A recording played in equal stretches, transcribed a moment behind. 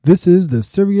This is the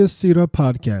Serious Sira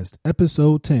Podcast,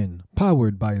 Episode 10,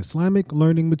 powered by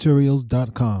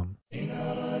IslamicLearningMaterials.com. إن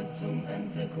أردتم أن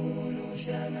تكونوا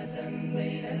شامة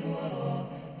بين الورى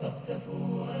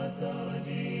فاختفوا آثار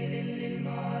جيل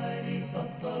للمعالي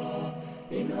سطرا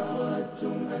إن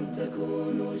أردتم أن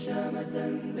تكونوا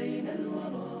شامة بين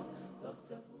الورى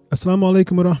Assalamu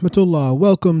alaikum wa rahmatullah.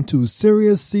 Welcome to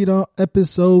Serious Sira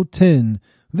Episode 10.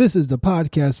 This is the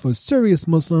podcast for serious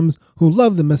Muslims who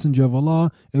love the Messenger of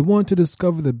Allah and want to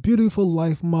discover the beautiful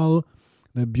life model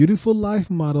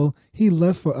he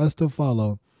left for us to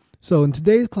follow. So in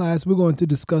today's class, we're going to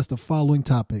discuss the following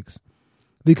topics.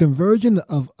 The conversion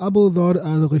of Abu Dharr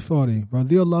Al-Ghifari,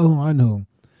 radiyallahu anhu,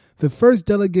 the first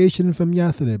delegation from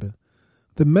Yathrib.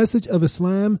 The message of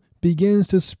Islam begins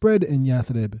to spread in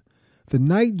Yathrib. The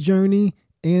Night Journey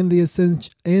and the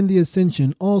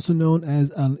Ascension, also known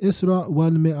as Al-Isra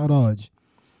Wal Mi'raj.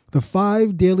 The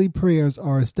 5 daily prayers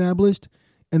are established,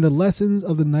 and the lessons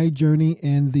of the Night Journey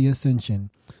and the Ascension.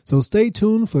 So stay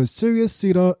tuned for Serious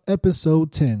Sira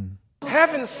Episode 10.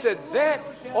 Having said that,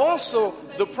 also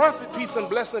the Prophet, peace and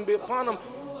blessing be upon him,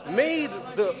 made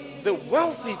the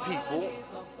wealthy people,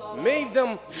 made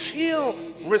them feel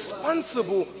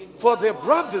responsible for their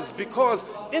brothers, because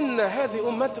inna hadhi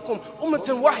ummatukum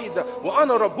ummatan wahida wa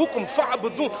ana rabbukum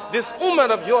fa'budun. This ummah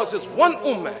of yours is one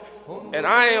ummah, and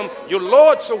I am your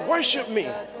Lord, so worship me.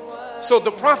 So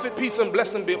the Prophet, peace and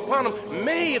blessing be upon him,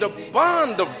 made a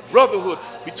bond of brotherhood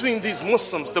between these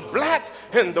Muslims, the blacks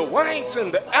and the whites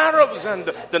and the Arabs and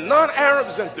the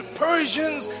non-Arabs and the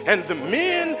Persians and the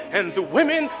men and the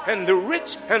women and the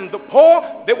rich and the poor.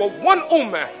 They were one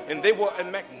ummah, and they were a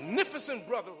magnificent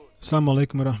brotherhood. Assalamu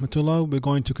alaikum wa rahmatullah. We're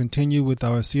going to continue with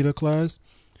our Sira class.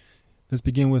 Let's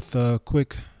begin with a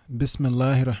quick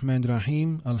Bismillahir Rahmanir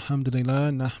Rahim.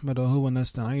 Alhamdulillah, nahmaduhu wa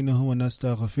nasta'inuhu wa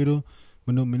nastaghfiruh.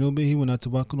 وَنُؤْمِنُ بِهِ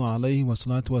وَنَتَوَكَّلُ عَلَيْهِ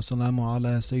وَالصَّلَاةُ وَالسَّلَامُ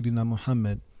عَلَى سَيِّدِنَا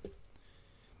Muhammad.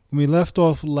 When we left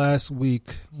off last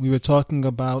week, we were talking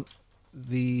about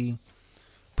the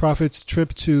Prophet's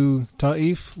trip to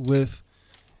Ta'if with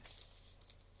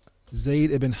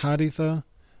Zayd ibn Haritha,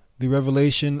 the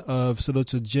revelation of Surah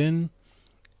Al-Jinn,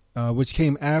 which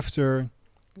came after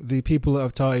the people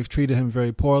of Ta'if treated him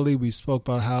very poorly. We spoke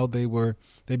about how they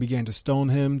began to stone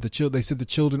him. They sent the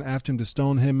children after him to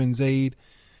stone him and Zayd,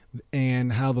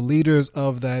 and how the leaders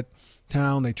of that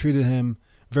town, they treated him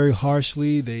very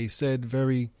harshly. They said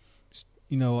very,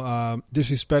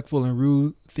 disrespectful and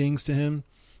rude things to him.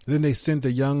 Then they sent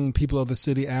the young people of the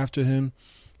city after him,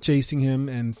 chasing him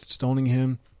and stoning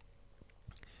him.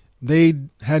 They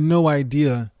had no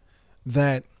idea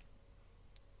that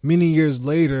many years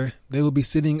later, they will be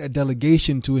sending a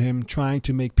delegation to him trying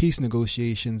to make peace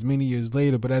negotiations many years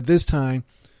later. But at this time,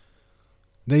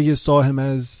 they just saw him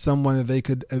as someone that they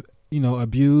could,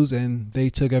 abuse, and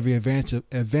they took every advantage of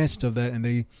that, and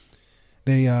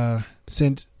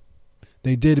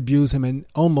they did abuse him and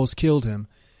almost killed him.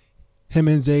 Him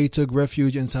and Zayd took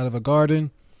refuge inside of a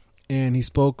garden, and he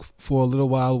spoke for a little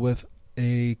while with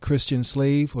a Christian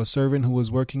slave or servant who was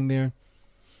working there,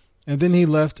 and then he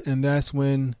left, and that's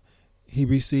when he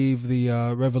received the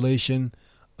revelation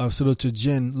of Surah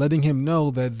Al-Jinn, letting him know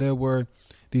that there were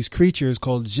these creatures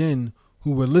called jinn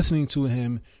who were listening to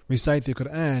him recite the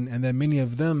Quran, and that many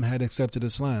of them had accepted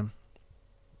Islam.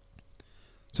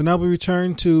 So now we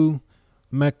return to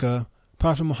Mecca.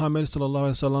 Prophet Muhammad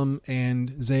ﷺ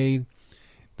and Zayd,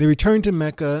 they returned to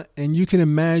Mecca, and you can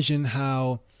imagine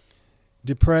how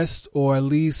depressed, or at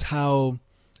least how,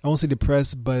 I won't say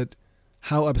depressed, but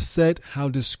how upset, how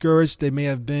discouraged they may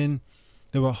have been.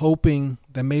 They were hoping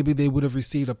that maybe they would have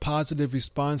received a positive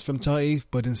response from Ta'if,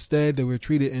 but instead they were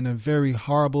treated in a very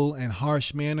horrible and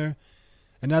harsh manner.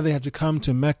 And now they have to come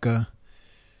to Mecca,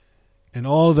 and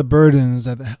all the burdens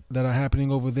that are happening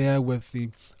over there with the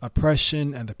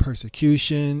oppression and the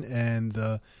persecution and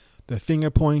the finger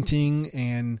pointing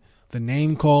and the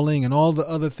name calling and all the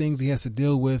other things he has to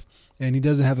deal with. And he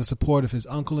doesn't have the support of his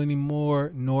uncle anymore,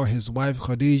 nor his wife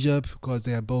Khadija, because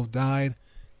they have both died.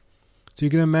 So you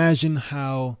can imagine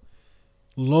how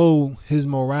low his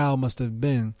morale must have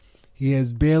been. He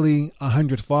has barely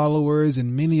 100 followers,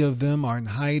 and many of them are in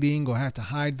hiding or have to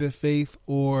hide their faith,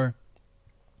 or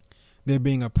they're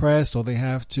being oppressed, or they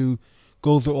have to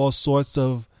go through all sorts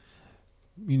of,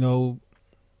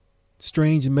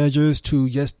 strange measures to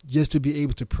just to be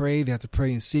able to pray. They have to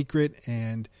pray in secret.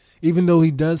 And even though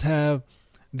he does have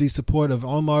the support of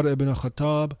Umar ibn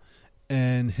al-Khattab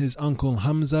and his uncle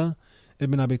Hamza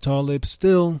Ibn Abi Talib,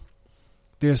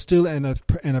 they're still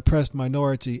an oppressed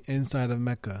minority inside of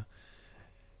Mecca.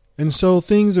 And so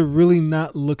things are really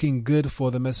not looking good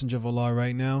for the Messenger of Allah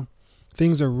right now.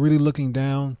 Things are really looking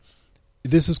down.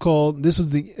 This was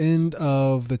the end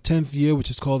of the 10th year, which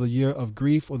is called the year of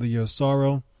grief or the year of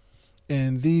sorrow.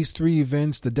 And these three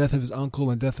events, the death of his uncle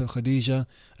and death of Khadijah,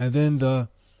 and then the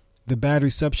bad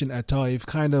reception at Taif,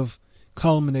 kind of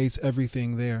culminates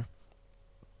everything there.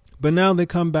 But now they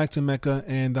come back to Mecca,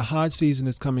 and the Hajj season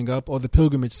is coming up, or the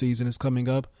pilgrimage season is coming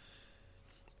up.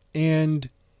 And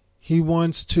he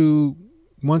wants to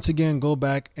once again go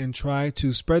back and try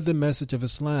to spread the message of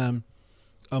Islam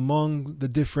among the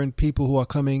different people who are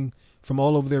coming from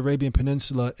all over the Arabian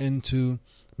Peninsula into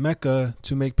Mecca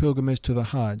to make pilgrimage to the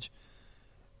Hajj.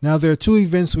 Now, there are two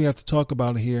events we have to talk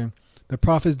about here. The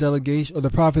Prophet's delegation, or the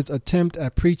Prophet's attempt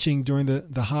at preaching during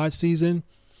the Hajj season,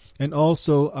 and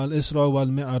also Al-Isra Wal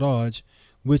Mi'raj,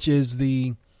 which is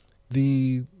the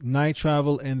night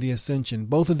travel and the ascension.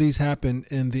 Both of these happened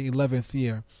in the 11th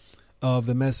year of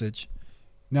the message.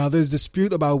 Now, there's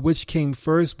dispute about which came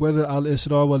first, whether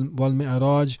Al-Isra wal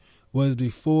Mi'raj was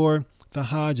before the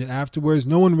Hajj and afterwards.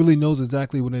 No one really knows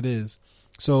exactly when it is.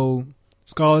 So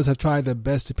scholars have tried their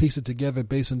best to piece it together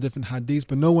based on different hadiths,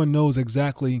 but no one knows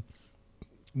exactly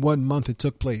what month it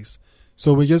took place.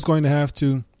 So we're just going to have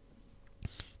to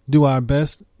do our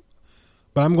best.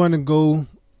 But I'm going to go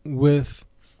with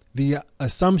the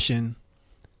assumption,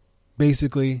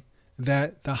 basically,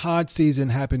 that the Hajj season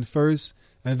happened first,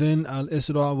 and then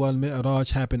Al-Isra wal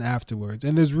Mi'raj happened afterwards.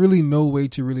 And there's really no way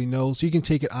to really know, so you can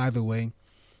take it either way.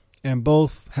 And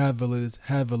both have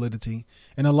validity.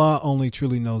 And Allah only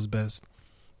truly knows best.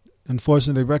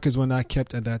 Unfortunately, the records were not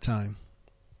kept at that time.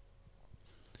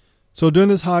 So during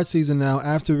this Hajj season now,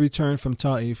 after return from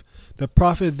Taif, the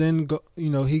Prophet then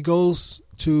he goes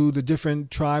to the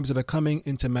different tribes that are coming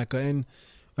into Mecca. And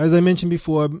as I mentioned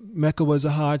before, Mecca was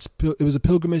a Hajj, it was a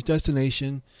pilgrimage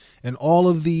destination, and all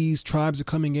of these tribes are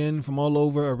coming in from all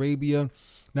over Arabia.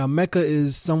 Now, Mecca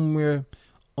is somewhere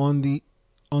on the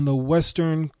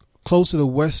western, close to the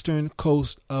western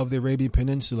coast of the Arabian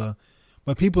Peninsula,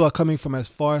 but people are coming from as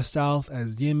far south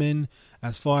as Yemen,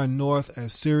 as far north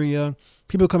as Syria.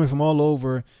 People are coming from all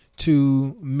over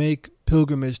to make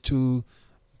pilgrimage to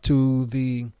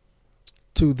the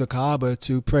Kaaba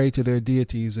to pray to their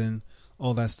deities and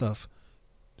all that stuff.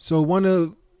 So one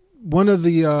of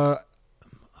the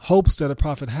hopes that a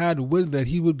prophet had would that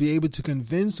he would be able to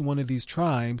convince one of these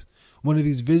tribes, one of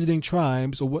these visiting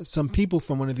tribes, or some people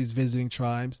from one of these visiting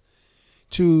tribes,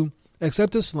 to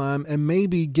accept Islam and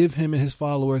maybe give him and his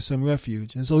followers some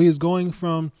refuge. And so he is going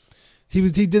from he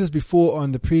did this before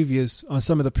on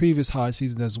some of the previous Hajj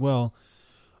seasons as well,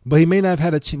 but he may not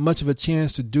have had much of a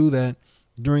chance to do that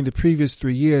during the previous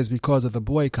 3 years because of the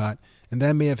boycott, and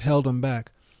that may have held him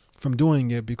back from doing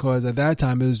it, because at that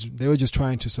time they were just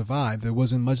trying to survive. There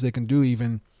wasn't much they can do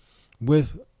even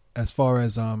with as far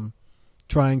as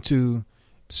trying to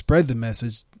spread the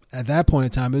message. At that point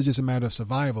in time, it was just a matter of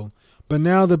survival. But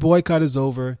now the boycott is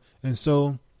over, and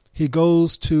so he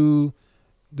goes to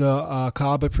the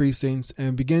Kaaba precincts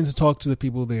and begins to talk to the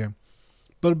people there.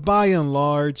 But by and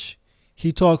large,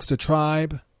 he talks to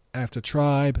tribe after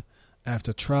tribe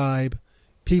after tribe,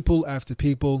 people after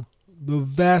people. The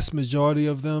vast majority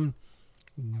of them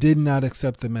did not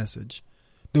accept the message.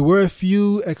 There were a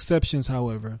few exceptions,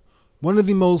 however. One of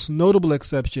the most notable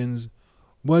exceptions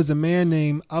was a man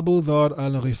named Abu Dharr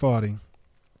Al-Ghifari.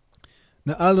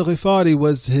 Now, Al-Ghifari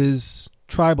was his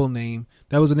tribal name.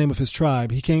 That was the name of his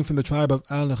tribe. He came from the tribe of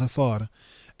Al-Ghifar.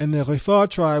 And the Ghifar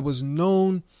tribe was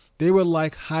known, they were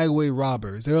like highway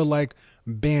robbers. They were like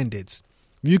bandits.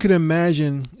 You could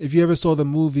imagine, if you ever saw the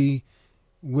movie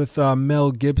with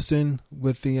Mel Gibson,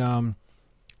 with the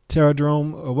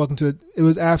Terradrome, or it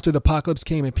was after the apocalypse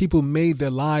came, and people made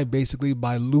their life basically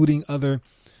by looting other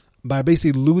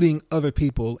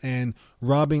people and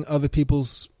robbing other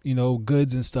people's,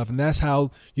 goods and stuff. And that's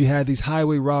how you had these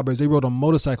highway robbers. They rode on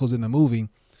motorcycles in the movie.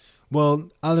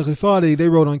 Well, Al-Ghifari, they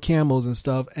rode on camels and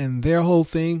stuff, and their whole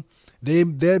thing,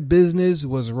 their business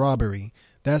was robbery.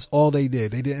 That's all they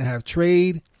did. They didn't have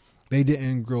trade. They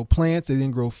didn't grow plants. They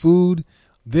didn't grow food.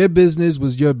 Their business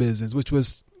was your business, which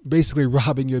was basically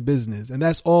robbing your business. And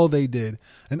that's all they did.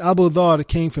 And Abu Dharr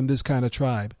came from this kind of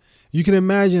tribe. You can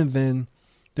imagine then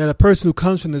that a person who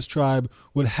comes from this tribe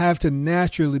would have to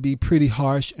naturally be pretty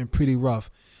harsh and pretty rough.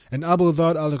 And Abu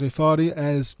Dharr Al-Ghifari,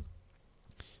 as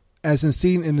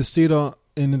seen in the Sirah,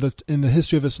 in the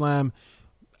history of Islam,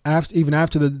 even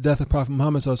after the death of Prophet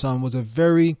Muhammad ﷺ, was a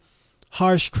very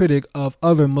harsh critic of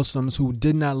other Muslims who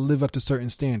did not live up to certain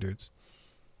standards.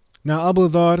 Now, Abu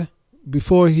Dharr,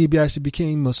 before he actually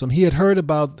became Muslim, he had heard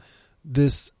about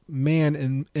this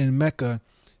man in Mecca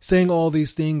saying all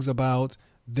these things about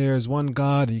there's one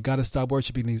God, and you got to stop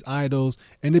worshiping these idols.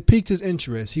 And it piqued his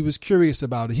interest. He was curious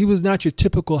about it. He was not your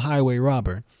typical highway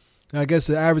robber. I guess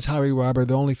the average highway robber,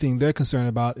 the only thing they're concerned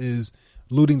about is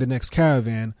looting the next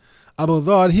caravan. Abu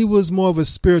Dharr, he was more of a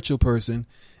spiritual person,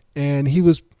 and he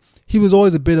was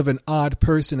always a bit of an odd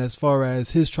person as far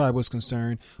as his tribe was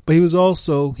concerned, but he was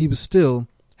still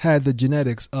had the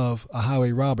genetics of a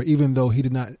highway robber, even though he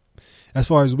did not, as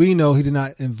far as we know, he did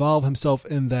not involve himself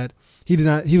in that. He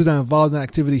was not involved in that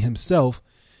activity himself.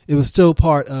 It was still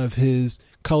part of his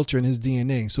culture and his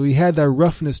DNA. So he had that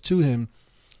roughness to him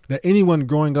that anyone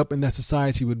growing up in that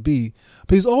society would be.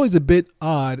 But he's always a bit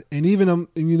odd. And even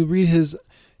when you read his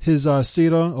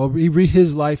seerah, or you read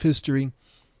his life history,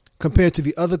 compared to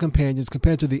the other companions,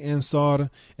 compared to the Ansar,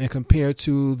 and compared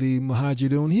to the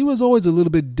Muhajirun, he was always a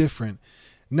little bit different.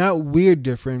 Not weird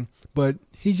different, but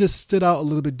he just stood out a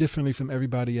little bit differently from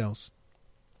everybody else.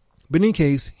 But in any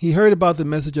case, he heard about the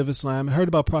message of Islam, heard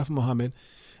about Prophet Muhammad,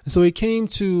 and so he came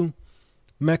to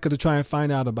Mecca to try and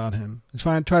find out about him,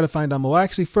 try to find out more.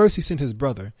 Actually, first he sent his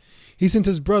brother. He sent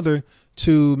his brother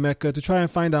to Mecca to try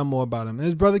and find out more about him. And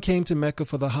his brother came to Mecca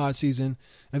for the Hajj season,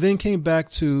 and then came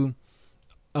back to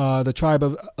the tribe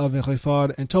of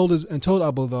Al-Ghifari and told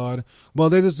Abu Dharr, well,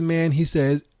 there's this man, he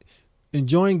says,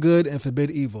 enjoin good and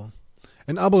forbid evil.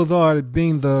 And Abu Dharr,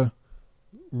 being the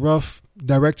rough,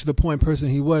 direct to the point person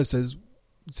he was,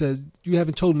 says, you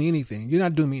haven't told me anything. You're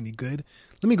not doing me any good.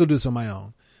 Let me go do this on my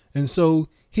own. And so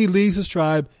he leaves his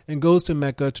tribe and goes to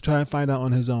Mecca to try and find out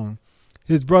on his own.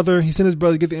 He sent his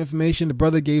brother to get the information. The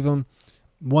brother gave him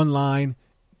one line,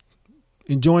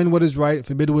 enjoin what is right,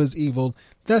 forbid what is evil.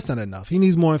 That's not enough. He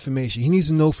needs more information. He needs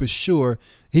to know for sure.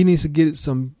 He needs to get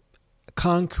some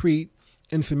concrete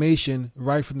information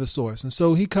right from the source. And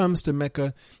so he comes to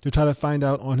Mecca to try to find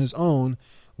out on his own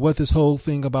what this whole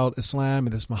thing about Islam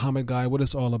and this Muhammad guy, what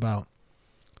it's all about.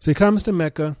 So he comes to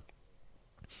Mecca,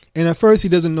 and at first he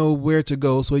doesn't know where to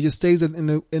go, so he just stays in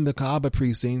the Kaaba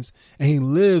precincts, and he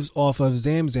lives off of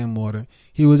Zamzam water.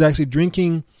 He was actually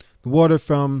drinking the water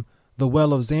from the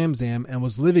well of Zamzam and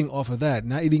was living off of that,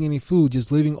 not eating any food,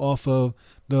 just living off of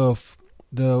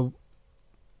the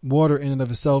water in and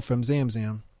of itself from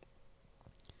Zamzam.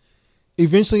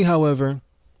 Eventually, however,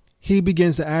 he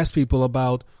begins to ask people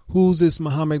about who's this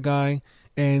Muhammad guy,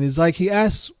 and it's like he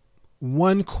asks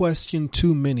one question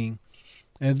too many,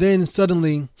 and then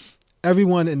suddenly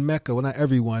everyone in Mecca, well, not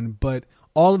everyone, but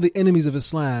all of the enemies of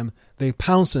Islam, they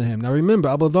pounce on him. Now remember,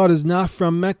 Abu Dharr is not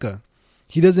from Mecca.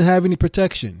 He doesn't have any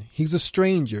protection. He's a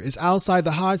stranger. It's outside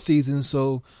the Hajj season,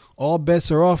 so all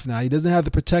bets are off now. He doesn't have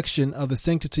the protection of the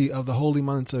sanctity of the holy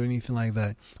months or anything like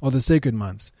that, or the sacred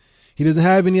months. He doesn't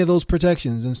have any of those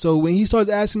protections. And so when he starts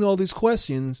asking all these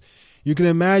questions, you can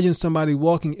imagine somebody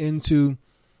walking into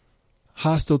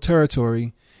hostile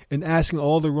territory and asking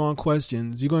all the wrong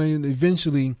questions. You're going to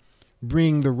eventually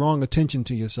bring the wrong attention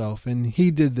to yourself. And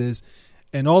he did this,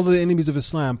 and all the enemies of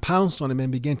Islam pounced on him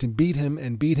and began to beat him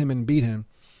and beat him and beat him.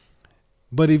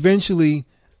 But eventually,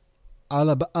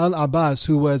 Al-Abbas,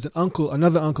 who was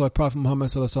another uncle of Prophet Muhammad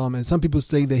sallallahu alaihi wasallam, and some people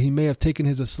say that he may have taken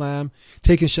his Islam,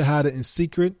 taken Shahada in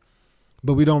secret,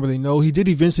 but we don't really know. He did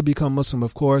eventually become Muslim,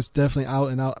 of course, definitely out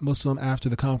and out Muslim after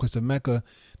the conquest of Mecca.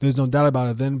 There's no doubt about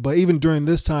it then. But even during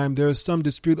this time, there is some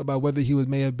dispute about whether he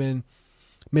may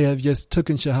have just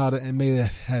taken Shahada and may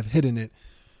have hidden it.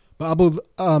 But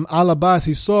Al-Abbas,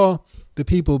 he saw the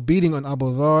people beating on Abu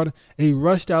Dharr, and he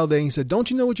rushed out there and he said,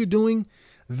 don't you know what you're doing?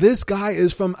 This guy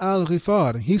is from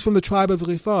Al-Ghifari. He's from the tribe of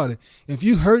Ghifari. If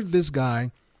you hurt this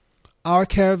guy, our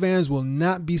caravans will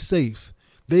not be safe.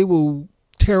 They will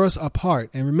tear us apart.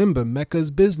 And remember,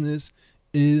 Mecca's business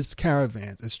is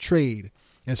caravans, it's trade.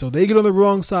 And so they get on the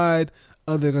wrong side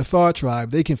of the Ghifar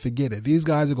tribe, they can forget it. These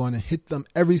guys are going to hit them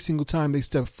every single time they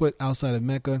step foot outside of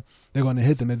Mecca. They're going to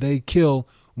hit them if they kill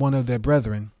one of their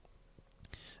brethren.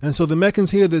 And so the Meccans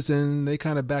hear this and they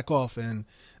kind of back off, and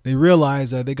they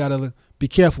realize that they got to be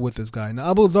careful with this guy.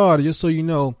 Now, Abu Dharr, just so you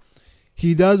know,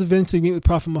 he does eventually meet with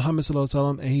Prophet Muhammad sallallahu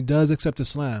alaihi wasallam, and he does accept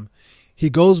Islam. He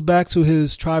goes back to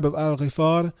his tribe of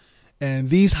Al-Ghifar, and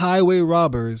these highway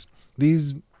robbers,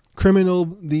 these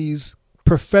criminal, these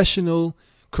professional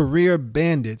career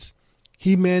bandits,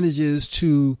 he manages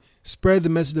to spread the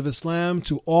message of Islam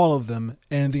to all of them,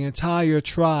 and the entire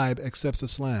tribe accepts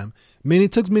Islam.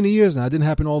 It took many years now. It didn't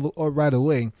happen all right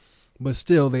away, but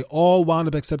still, they all wound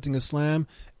up accepting Islam.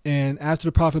 And after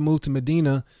the Prophet moved to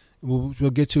Medina, we'll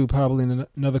get to probably in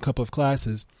another couple of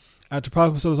classes, after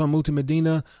Prophet moved to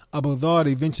Medina, Abu Dharr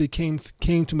eventually came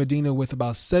to Medina with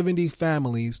about 70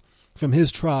 families from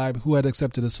his tribe who had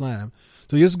accepted Islam.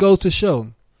 So this goes to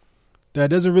show that it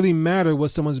doesn't really matter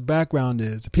what someone's background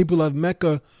is. The people of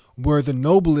Mecca were the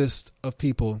noblest of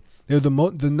people. They were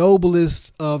the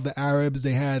noblest of the Arabs.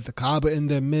 They had the Kaaba in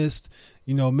their midst.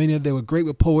 Many of them were great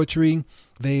with poetry.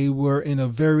 They were in a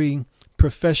very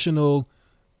professional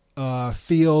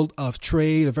field of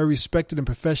trade, a very respected and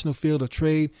professional field of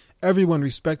trade. Everyone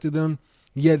respected them,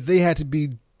 yet they had to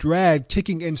be dragged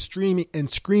kicking and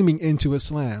screaming into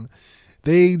Islam.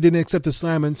 They didn't accept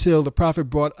Islam until the Prophet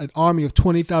brought an army of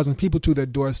 20,000 people to their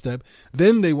doorstep.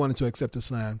 Then they wanted to accept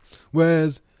Islam.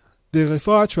 Whereas the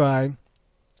Ghifar tribe,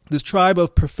 this tribe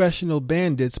of professional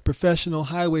bandits, professional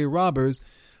highway robbers,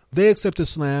 they accept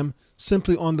Islam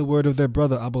simply on the word of their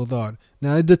brother Abu Dharr.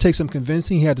 Now, it did take some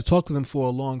convincing. He had to talk to them for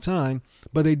a long time,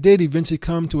 but they did eventually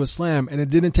come to Islam, and it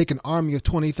didn't take an army of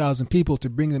 20,000 people to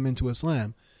bring them into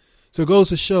Islam. So it goes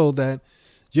to show that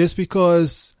just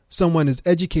because someone is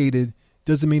educated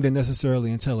doesn't mean they're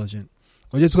necessarily intelligent.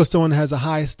 Or just because someone has a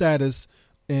high status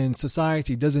in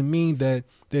society doesn't mean that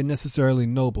they're necessarily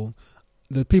noble.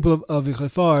 The people of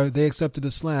Ghifar, they accepted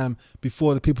Islam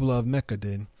before the people of Mecca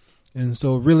did. And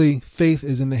so really, faith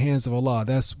is in the hands of Allah.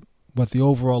 That's what the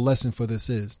overall lesson for this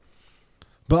is.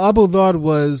 But Abu Dharr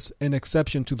was an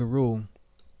exception to the rule.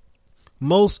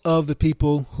 Most of the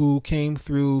people who came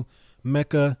through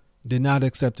Mecca did not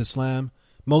accept Islam.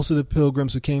 Most of the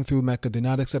pilgrims who came through Mecca did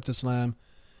not accept Islam.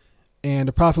 And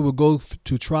the Prophet would go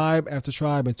to tribe after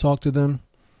tribe and talk to them.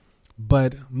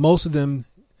 But most of them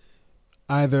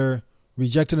either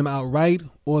rejected him outright,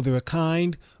 or they were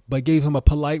kind, but gave him a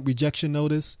polite rejection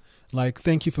notice. Like,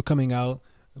 thank you for coming out,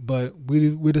 but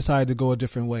we decided to go a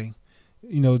different way.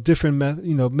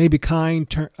 Maybe a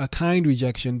kind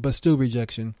rejection, but still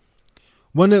rejection.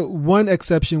 One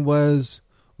exception was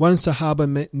one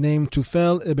Sahaba named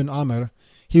Tufail ibn Amr.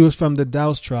 He was from the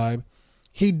Daws tribe.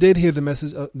 He did hear the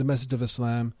message of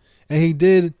Islam, and he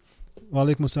did.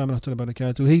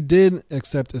 He did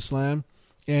accept Islam,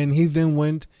 and he then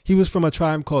went. He was from a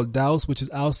tribe called Daws, which is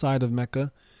outside of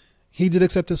Mecca. He did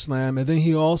accept Islam, and then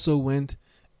he also went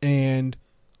and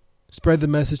spread the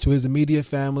message to his immediate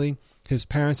family. His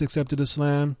parents accepted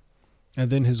Islam, and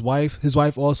then his wife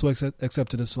also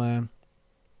accepted Islam.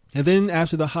 And then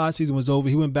after the Hajj season was over,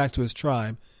 he went back to his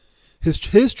tribe.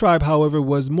 His tribe, however,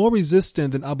 was more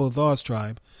resistant than Abu Dharr's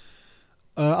tribe.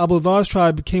 Abu Dharr's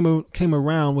tribe came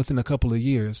around within a couple of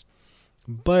years,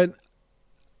 but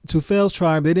Tufail's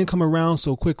tribe, they didn't come around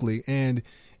so quickly. And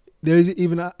there's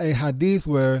even a hadith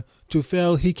where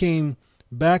Tufail, he came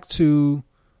back to,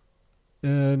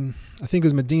 I think it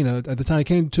was Medina. At the time, he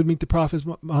came to meet the Prophet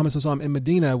Muhammad SAW in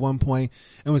Medina at one point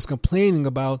and was complaining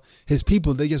about his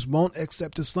people. They just won't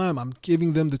accept Islam. I'm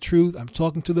giving them the truth. I'm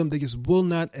talking to them. They just will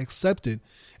not accept it.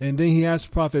 And then he asked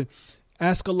the Prophet,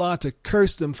 ask Allah to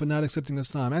curse them for not accepting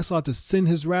Islam. Ask Allah to send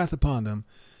his wrath upon them.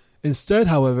 Instead,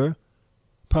 however,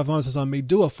 Prophet Muhammad SAW made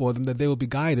dua for them that they will be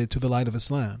guided to the light of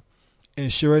Islam.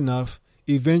 And sure enough,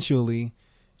 eventually,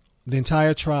 the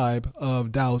entire tribe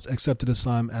of Daws accepted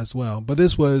Islam as well. But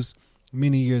this was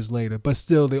many years later. But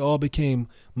still, they all became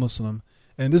Muslim.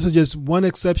 And this is just one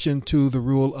exception to the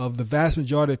rule of the vast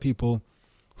majority of people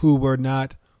who were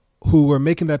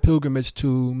making that pilgrimage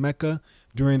to Mecca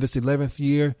during this 11th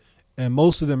year. And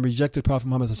most of them rejected Prophet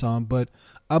Muhammad SAW. But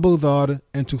Abu Dharr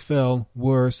and Tufail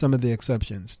were some of the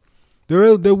exceptions.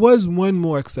 There was one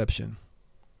more exception.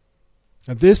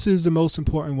 Now, this is the most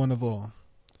important one of all.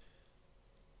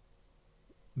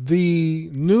 The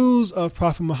news of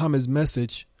Prophet Muhammad's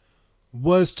message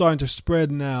was starting to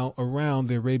spread now around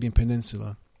the Arabian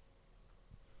Peninsula.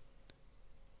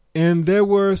 And there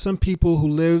were some people who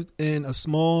lived in a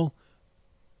small,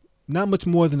 not much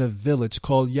more than a village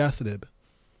called Yathrib,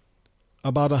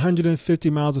 about 150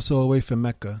 miles or so away from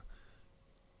Mecca.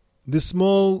 This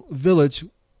small village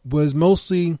was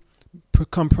mostly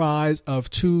comprised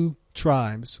of two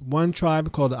tribes. One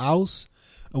tribe called Aus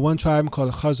and one tribe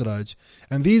called Khazraj.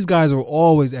 And these guys were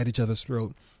always at each other's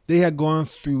throat. They had gone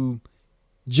through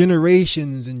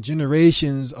generations and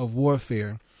generations of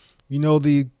warfare. You know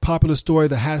the popular story,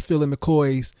 the Hatfield and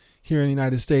McCoys here in the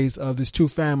United States, of these two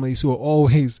families who are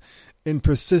always in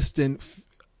persistent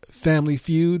family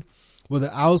feud. Well,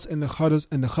 the Aus and the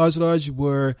Khazraj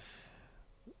were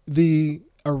the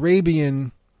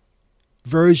Arabian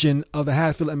version of the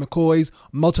Hatfield and McCoys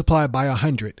multiplied by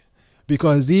 100,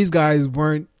 because these guys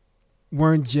weren't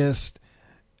just,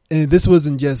 and this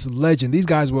wasn't just legend. These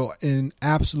guys were in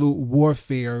absolute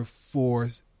warfare for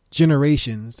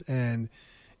generations, and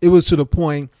it was to the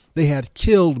point they had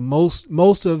killed most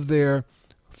of their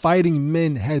fighting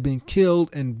men had been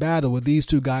killed in battle with these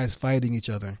two guys fighting each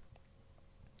other.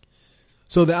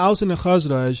 So the Aus and the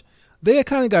Khazraj, they had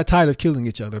kind of got tired of killing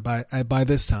each other by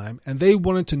this time, and they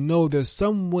wanted to know there's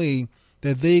some way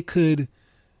that they could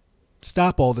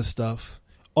stop all this stuff.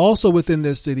 Also within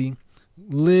their city,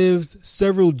 lived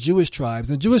several Jewish tribes.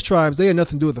 And Jewish tribes, they had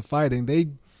nothing to do with the fighting. They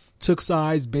took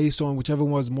sides based on whichever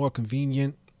one was more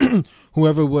convenient.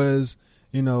 Whoever was,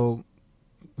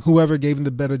 whoever gave them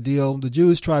the better deal. The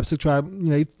Jewish tribes took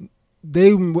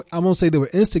they I won't say they were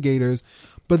instigators,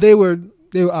 but they were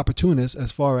opportunists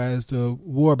as far as the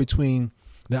war between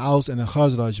the Aus and the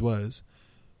Khazraj was.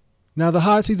 Now the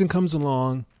Hajj season comes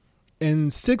along,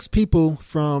 and 6 people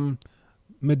from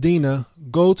Medina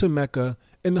go to Mecca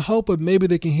in the hope of maybe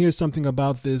they can hear something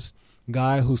about this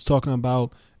guy who's talking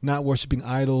about not worshiping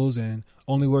idols and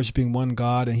only worshiping one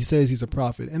God, and he says he's a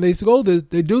prophet. And they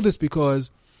do this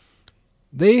because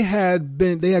they had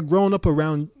grown up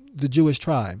around the Jewish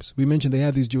tribes. We mentioned they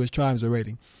had these Jewish tribes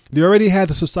already. They already had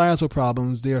the societal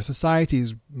problems. Their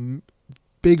societies,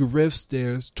 big rifts.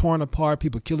 There's torn apart,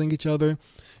 people killing each other.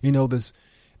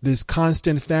 This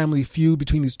constant family feud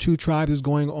between these two tribes is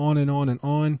going on and on and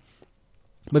on.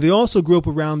 But they also grew up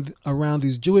around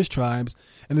these Jewish tribes,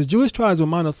 and the Jewish tribes were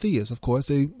monotheists. Of course,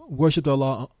 they worshipped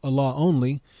Allah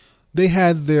only. They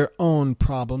had their own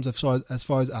problems as far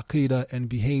as aqidah and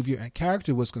behavior and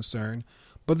character was concerned,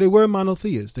 but they were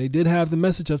monotheists. They did have the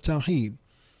message of Tawheed.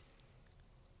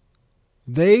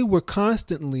 They were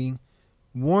constantly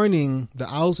warning the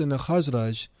Aus and the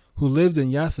Khazraj who lived in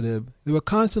Yathrib. They were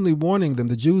constantly warning them,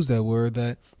 the Jews they were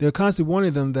constantly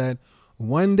warning them that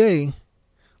one day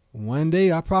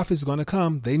our prophet is going to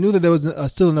come. They knew that there was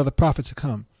still another prophet to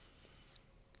come.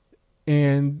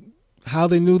 And how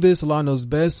they knew this, Allah knows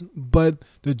best. But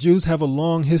the Jews have a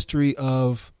long history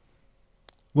of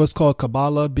what's called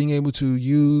Kabbalah, being able to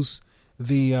use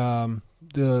the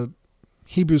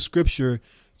Hebrew scripture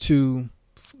to.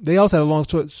 They also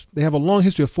have a long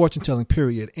history of fortune telling,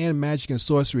 period, and magic and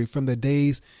sorcery from their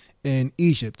days in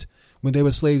Egypt when they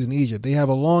were slaves in Egypt. They have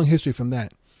a long history from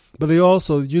that. But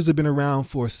the Jews have been around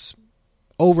for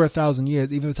over 1,000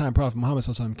 years, even the time Prophet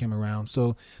Muhammad came around.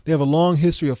 So they have a long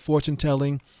history of fortune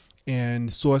telling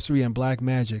and sorcery and black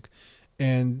magic.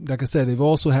 And like I said, they've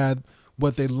also had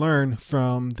what they learned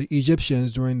from the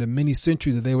Egyptians during the many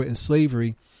centuries that they were in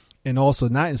slavery, and also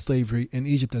not in slavery in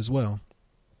Egypt as well.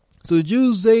 So the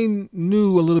Jews, they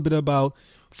knew a little bit about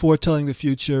foretelling the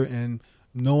future and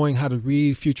knowing how to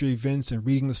read future events and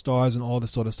reading the stars and all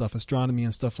this sort of stuff, astronomy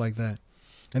and stuff like that.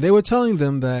 And they were telling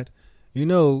them that,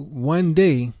 one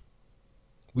day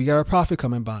we got a prophet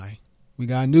coming by. We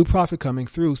got a new prophet coming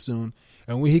through soon.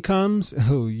 And when he comes,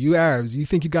 you Arabs, you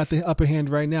think you got the upper hand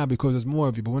right now because there's more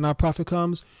of you. But when our prophet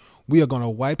comes, we are going to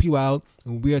wipe you out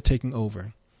and we are taking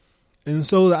over. And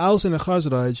so the Aus and the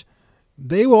Khazraj,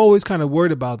 they were always kind of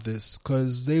worried about this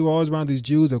because they were always around these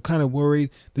Jews. They were kind of worried.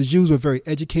 The Jews were very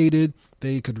educated.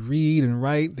 They could read and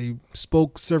write. They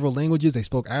spoke several languages. They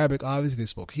spoke Arabic, obviously. They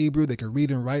spoke Hebrew. They could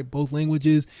read and write both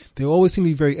languages. They always seemed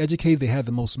to be very educated. They had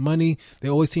the most money. They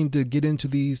always seemed to get into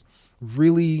these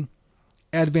really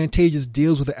advantageous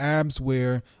deals with the Arabs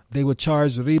where they would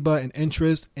charge riba and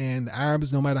interest. And the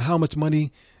Arabs, no matter how much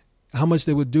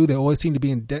they would do, they always seemed to be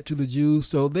in debt to the Jews.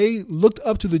 So they looked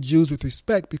up to the Jews with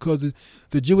respect because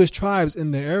the Jewish tribes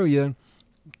in the area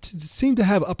seemed to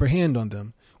have upper hand on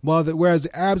them. Whereas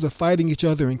the Arabs are fighting each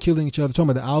other and killing each other,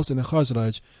 talking about the Aus and the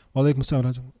Khazraj.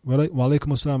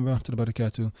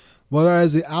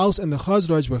 Whereas the Aus and the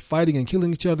Khazraj were fighting and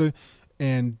killing each other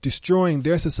and destroying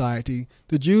their society,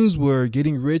 the Jews were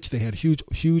getting rich. They had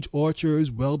huge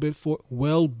orchards,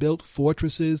 well-built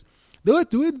fortresses. They were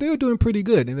doing pretty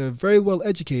good, and they were very well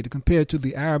educated compared to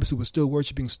the Arabs who were still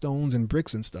worshiping stones and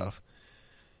bricks and stuff.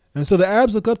 And so the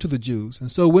Arabs look up to the Jews.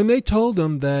 And so when they told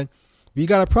them that we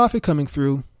got a prophet coming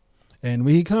through, and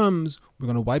when he comes, we're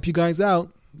going to wipe you guys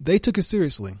out, they took it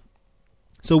seriously.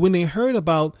 So when they heard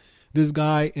about this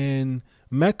guy in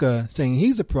Mecca saying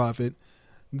he's a prophet,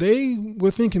 they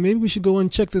were thinking maybe we should go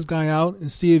and check this guy out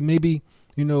and see if maybe,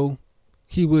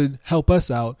 he would help us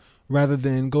out rather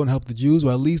than go and help the Jews,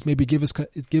 or at least maybe give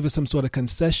us some sort of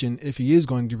concession if he is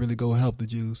going to really go help the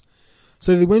Jews.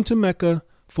 So they went to Mecca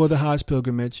for the Hajj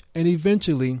pilgrimage, and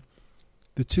eventually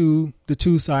the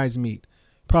two sides meet.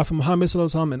 Prophet Muhammad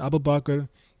ﷺ and Abu Bakr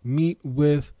meet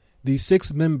with the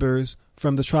 6 members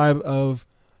from the tribe of,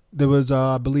 there was,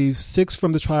 I believe, 4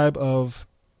 from the tribe of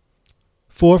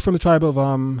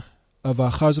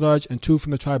Khazraj and 2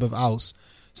 from the tribe of Aus.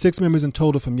 6 members in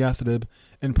total from Yathrib.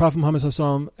 And Prophet Muhammad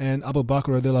ﷺ and Abu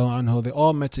Bakr radiallahu anhu, they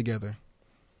all met together.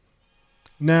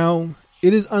 Now,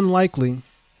 it is unlikely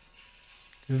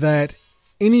that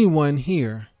anyone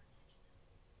here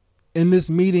in this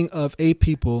meeting of 8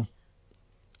 people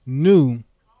knew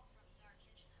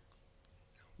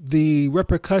the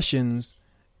repercussions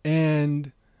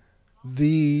and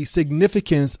the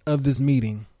significance of this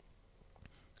meeting.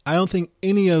 I don't think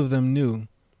any of them knew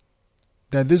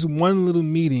that this one little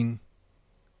meeting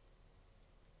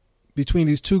between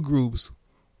these two groups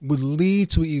would lead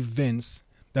to events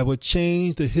that would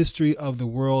change the history of the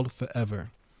world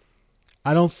forever.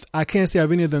 I can't say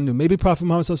if any of them knew. Maybe Prophet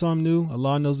Muhammad SAW knew.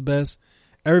 Allah knows best.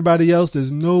 Everybody else,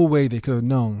 there's no way they could have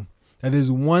known that this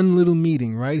one little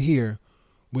meeting right here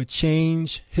would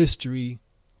change history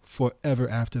forever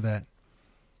after that.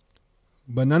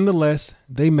 But nonetheless,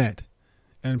 they met.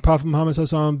 And Prophet Muhammad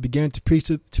SAW began to preach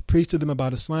to them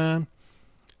about Islam.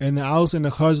 And the Aus and the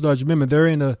Khazraj, remember, they're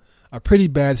in a pretty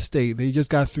bad state. They just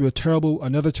got through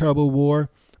another terrible war,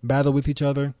 battle with each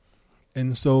other.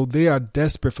 And so they are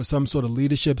desperate for some sort of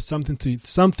leadership, something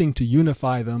to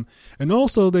unify them. And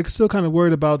also they're still kind of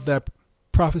worried about that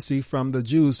prophecy from the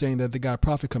Jews saying that they got a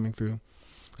prophet coming through.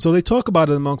 So they talk about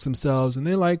it amongst themselves, and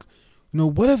they're like,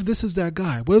 what if this is that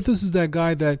guy? What if this is that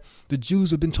guy that the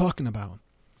Jews have been talking about?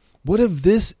 What if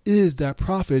this is that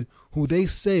prophet who they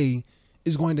say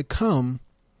is going to come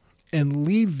and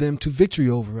lead them to victory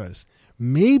over us?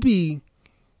 Maybe,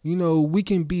 we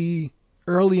can be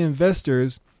early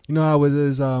investors. You know how it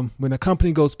is when a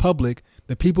company goes public,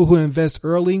 the people who invest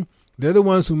early, they're the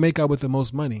ones who make out with the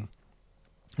most money.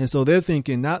 And so they're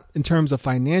thinking, not in terms of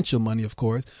financial money, of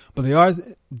course, but they are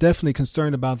definitely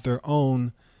concerned about their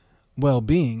own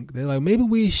well-being. They're like, maybe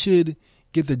we should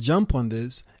get the jump on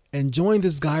this and join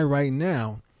this guy right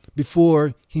now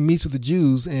before he meets with the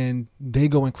Jews and they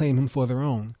go and claim him for their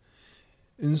own.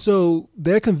 And so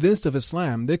they're convinced of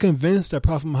Islam. They're convinced that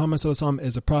Prophet Muhammad SAW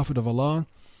is a prophet of Allah,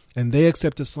 and they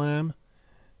accept Islam,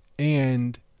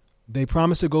 and they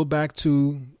promise to go back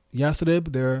to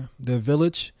Yathrib, their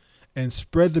village, and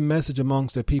spread the message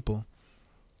amongst their people.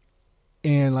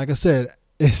 And like I said,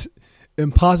 it's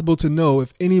impossible to know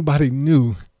if anybody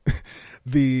knew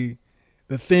the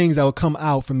things that would come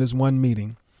out from this one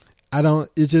meeting. I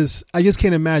just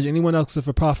can't imagine anyone else except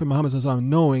for Prophet Muhammad SAW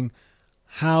knowing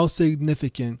how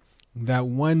significant that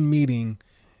one meeting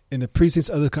in the precincts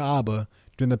of the Kaaba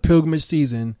during the pilgrimage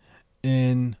season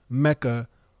in Mecca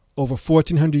over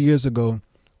 1400 years ago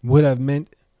would have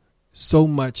meant so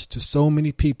much to so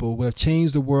many people, would have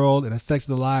changed the world and affected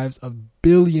the lives of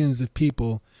billions of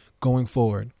people going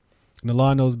forward. And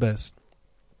Allah knows best.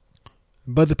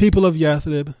 But the people of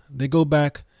Yathrib, they go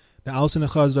back, the Aus and the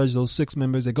Khazraj, those 6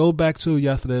 members, they go back to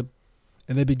Yathrib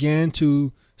and they began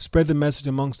to spread the message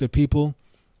amongst their people.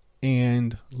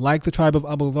 And like the tribe of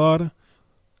Abu Dharr,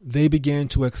 they began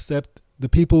to accept. The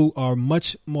people are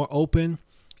much more open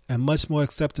and much more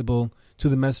acceptable to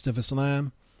the message of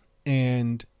Islam.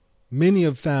 And many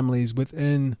of families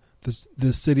within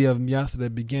the city of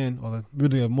Yathrib began, or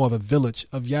really more of a village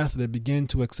of Yathrib, began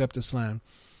to accept Islam.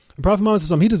 And Prophet Muhammad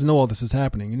SAW, he doesn't know all this is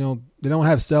happening. They don't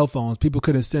have cell phones. People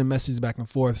couldn't send messages back and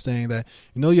forth saying that,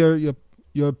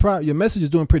 your message is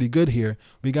doing pretty good here.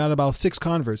 We got about 6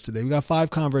 converts today. We got 5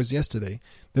 converts yesterday.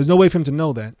 There's no way for him to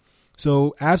know that.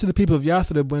 So after the people of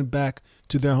Yathrib went back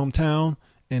to their hometown,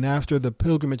 and after the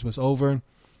pilgrimage was over,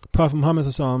 Prophet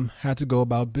Muhammad SAW had to go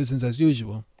about business as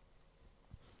usual.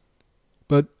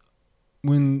 But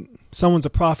when someone's a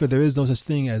prophet, there is no such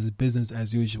thing as business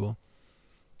as usual.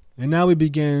 And now we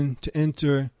begin to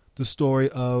enter the story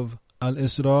of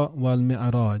Al-Isra Wal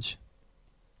Mi'raj.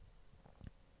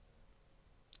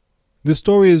 This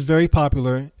story is very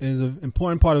popular. It is an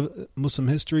important part of Muslim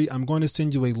history. I'm going to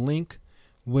send you a link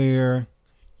where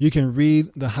you can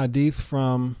read the hadith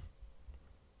from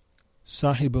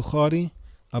Sahih Bukhari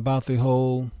about the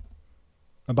whole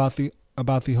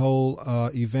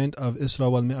event of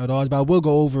Isra Wal Mi'raj. But I will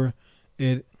go over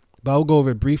it.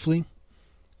 Briefly.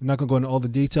 I'm not going to go into all the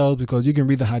details because you can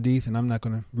read the hadith, and I'm not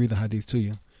going to read the hadith to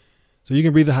you. So you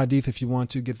can read the hadith if you want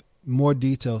to get more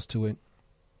details to it.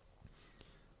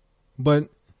 But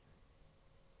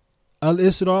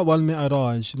Al-Isra Wal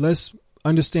Mi'raj, let's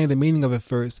understand the meaning of it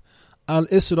first.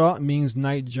 Al-Isra means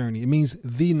night journey. It means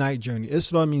the night journey.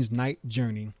 Isra means night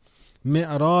journey.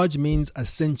 Mi'raj means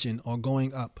ascension or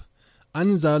going up.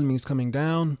 Anzal means coming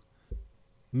down.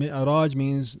 Mi'raj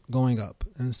means going up.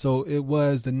 And so it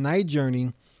was the night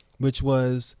journey, which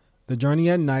was the journey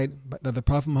at night that the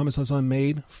Prophet Muhammad SAW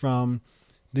made from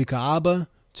the Kaaba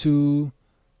to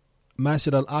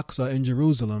Masjid al-Aqsa in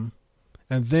Jerusalem.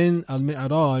 And then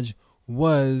Al-Mi'raj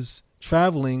was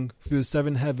traveling through the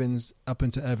 7 heavens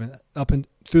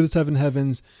through the 7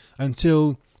 heavens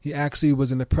until he actually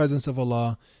was in the presence of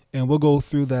Allah. And we'll go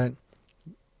through that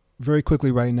very quickly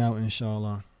right now,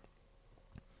 inshallah.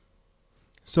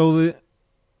 So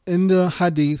in the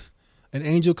hadith, an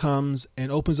angel comes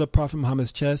and opens up Prophet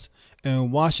Muhammad's chest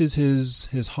and washes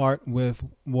his heart with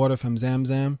water from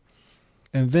Zamzam.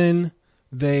 And then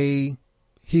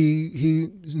he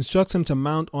instructs him to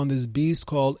mount on this beast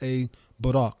called a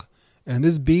Burak. And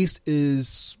this beast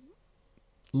is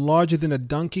larger than a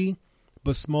donkey,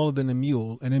 but smaller than a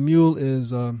mule. And a mule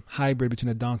is a hybrid between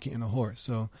a donkey and a horse.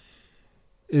 So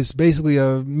it's basically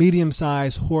a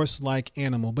medium-sized horse-like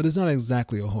animal, but it's not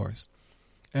exactly a horse.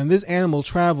 And this animal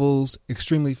travels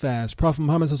extremely fast. Prophet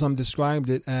Muhammad SAW described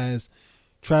it as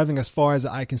traveling as far as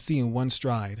the eye can see in one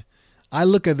stride. I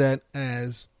look at that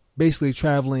as basically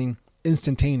traveling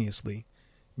instantaneously,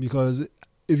 because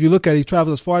if you look at it, he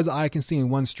travels as far as the eye can see in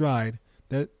one stride.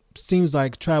 That seems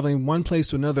like traveling one place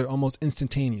to another almost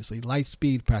instantaneously, light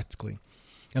speed practically.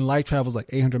 And light travels like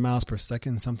 800 miles per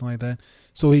second, something like that.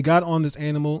 So he got on this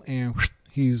animal and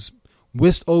he's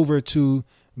whisked over to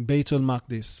Beit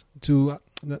al-Maqdis, not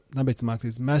Beit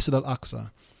al-Maqdis, Masjid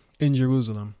al-Aqsa in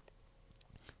Jerusalem.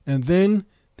 And then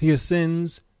he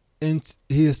ascends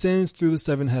through the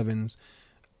seven heavens.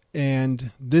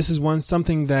 And this is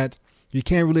something that you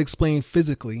can't really explain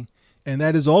physically. And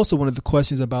that is also one of the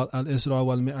questions about Al-Isra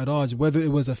Wal Mi'raj, whether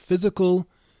it was a physical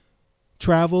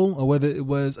travel or whether it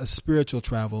was a spiritual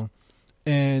travel.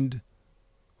 And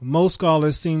most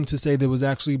scholars seem to say there was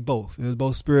actually both. It was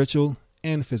both spiritual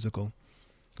and physical.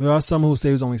 There are some who say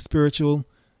it was only spiritual,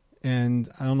 and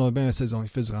I don't know if Ben says only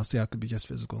physical. I'll say it could be just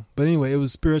physical. But anyway, it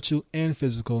was spiritual and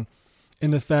physical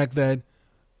in the fact that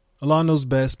Allah knows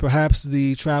best. Perhaps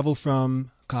the travel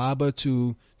from Kaaba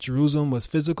to Jerusalem was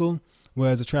physical,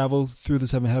 whereas the travel through the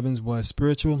seven heavens was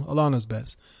spiritual. Allah knows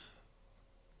best.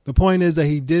 The point is that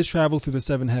he did travel through the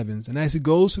seven heavens. And as he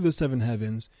goes through the seven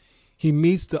heavens, he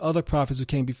meets the other prophets who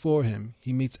came before him.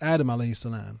 He meets Adam alayhi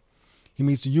salam. He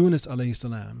meets Yunus alayhi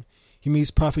salam. He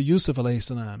meets Prophet Yusuf alayhi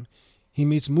salam. He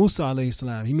meets Musa alayhi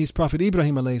salam. He meets Prophet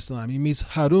Ibrahim alayhi salam. He meets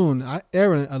Harun,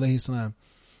 Aaron alayhi salam.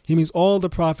 He meets all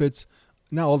the prophets,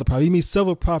 not all the prophets. He meets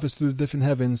several prophets through the different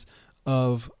heavens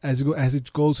as he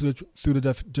goes through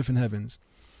the different heavens.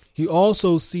 He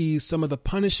also sees some of the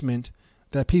punishment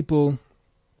that people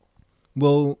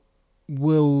will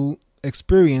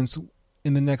experience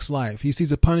in the next life. He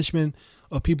sees a punishment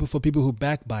for people who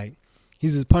backbite. He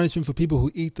sees a punishment for people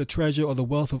who eat the treasure or the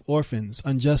wealth of orphans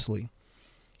unjustly.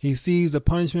 He sees a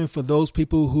punishment for those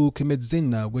people who commit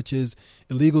zina, which is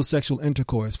illegal sexual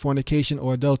intercourse, fornication,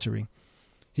 or adultery.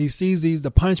 He sees the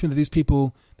punishment that these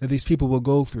people will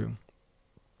go through.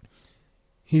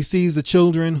 He sees the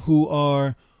children who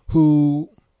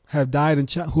have died in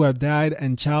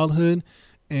childhood,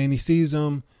 and he sees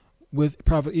them with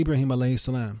Prophet Ibrahim alayhi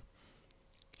salam.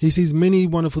 He sees many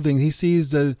wonderful things. He sees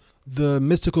the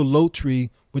mystical lote tree,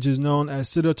 which is known as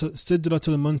Sidratul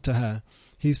Muntaha.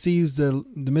 He sees the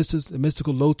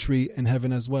mystical lote tree in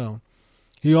heaven as well.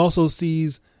 He also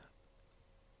sees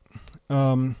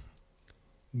Baitul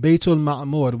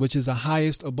Ma'mur, which is the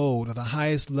highest abode or the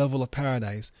highest level of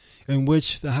paradise, in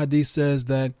which the hadith says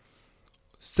that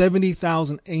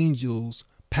 70,000 angels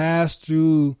pass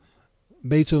through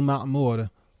Baitul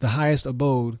Ma'mur, the highest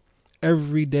abode,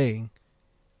 every day.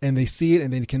 And they see it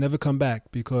and they can never come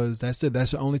back, because that's it.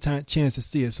 That's the only chance to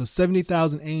see it. So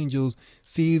 70,000 angels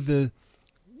see Baitul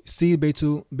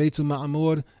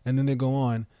Ma'mur, and then they go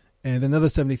on. And another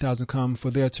 70,000 come for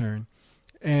their turn.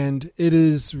 And it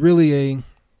is really an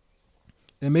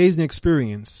amazing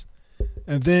experience.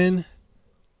 And then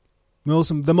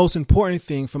the most important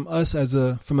thing from us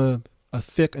from a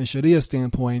fiqh and sharia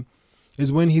standpoint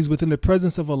is when he's within the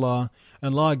presence of Allah,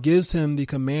 and Allah gives him the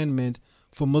commandment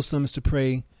for Muslims to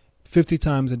pray 50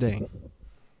 times a day.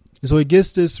 And so he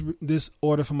gets this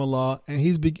order from Allah, and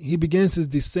he begins to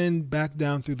descend back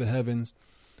down through the heavens.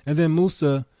 And then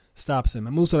Musa stops him.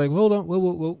 And Musa like, hold on,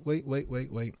 wait.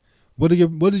 What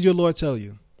did your Lord tell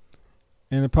you?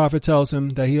 And the prophet tells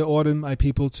him that he ordered my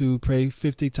people to pray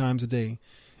 50 times a day.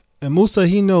 And Musa,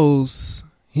 he knows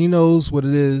what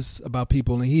it is about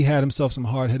people, and he had himself some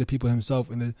hard-headed people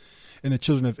himself in the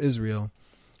children of Israel.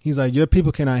 He's like, your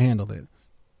people cannot handle it.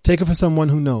 Take it from someone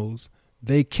who knows.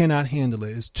 They cannot handle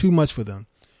it. It's too much for them.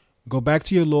 Go back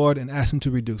to your Lord and ask him to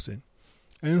reduce it.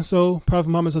 And so Prophet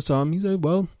Muhammad SAW, he said,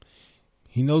 well,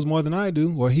 he knows more than I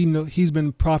do, or he's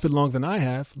been prophet longer than I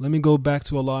have. Let me go back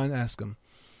to Allah and ask him.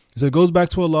 So he goes back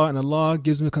to Allah, and Allah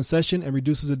gives him a concession and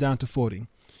reduces it down to 40.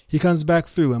 He comes back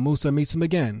through, and Musa meets him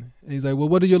again. And he's like, well,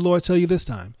 what did your Lord tell you this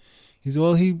time? He said,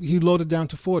 well, he lowered it down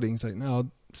to 40. He's like, no,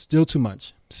 still too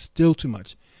much.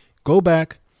 Go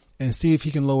back and see if he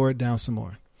can lower it down some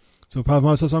more. So Prophet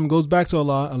Muhammad goes back to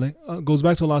Allah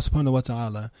subhanahu wa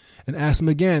ta'ala and asks him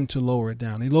again to lower it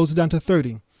down. He lowers it down to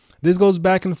 30. This goes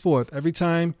back and forth. Every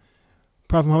time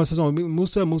Prophet Muhammad says,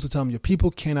 Musa tell him, your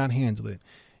people cannot handle it.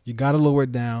 You got to lower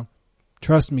it down.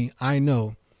 Trust me, I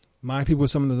know. My people are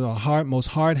some of the most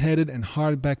hard-headed and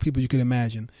hard-backed people you could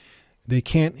imagine. They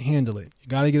can't handle it. You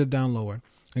got to get it down lower.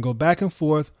 and go back and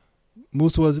forth.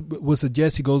 Musa would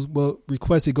suggest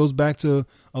request he goes back to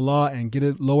Allah and get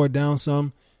it lowered down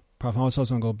some. Prophet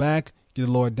Muhammad go back, get it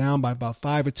lowered down by about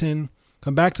 5 or 10.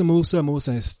 Come back to Musa.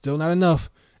 Musa says, it's still not enough.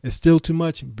 It's still too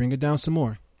much. Bring it down some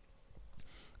more.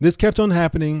 This kept on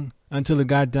happening until it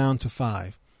got down to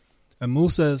 5. And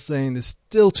Musa is saying it's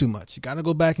still too much. You got to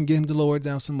go back and get him to lower it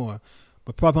down some more.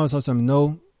 But Prophet Muhammad said,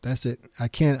 no, that's it. I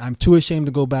can't. I'm too ashamed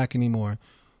to go back anymore.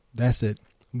 That's it.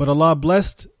 But Allah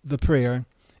blessed the prayer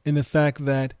in the fact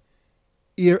that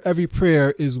every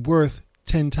prayer is worth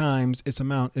 10 times its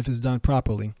amount if it's done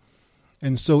properly.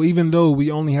 And so even though we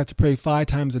only have to pray 5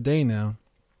 times a day now,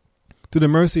 through the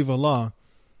mercy of Allah,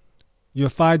 your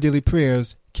 5 daily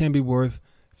prayers can be worth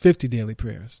 50 daily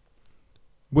prayers.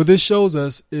 What this shows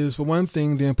us is, for one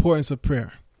thing, the importance of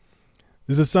prayer.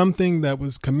 This is something that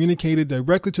was communicated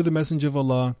directly to the Messenger of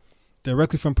Allah,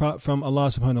 directly from Allah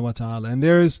subhanahu wa ta'ala. And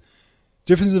there's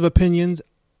differences of opinions.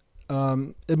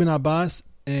 Ibn Abbas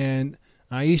and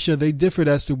Aisha, they differed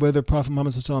as to whether Prophet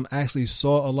Muhammad sallallahu alaihi wasallam actually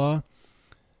saw Allah.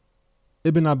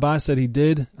 Ibn Abbas said he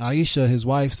did. Aisha, his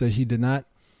wife, said he did not.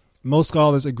 Most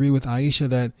scholars agree with Aisha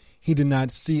that he did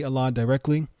not see Allah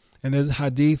directly. And there's a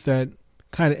hadith that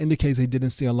kind of indicates he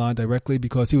didn't see Allah directly,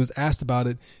 because he was asked about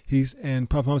it. And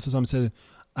Prophet Muhammad sallallahu alaihi wasallam said,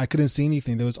 I couldn't see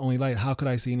anything. There was only light. How could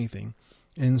I see anything?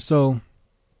 And so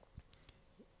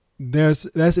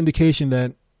that's indication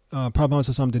that Prophet Muhammad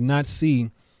sallallahu alaihi wasallam did not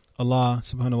see Allah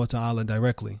subhanahu wa ta'ala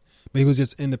directly, but he was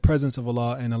just in the presence of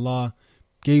Allah, and Allah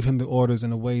gave him the orders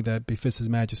in a way that befits his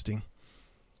majesty.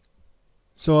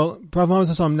 So Prophet Muhammad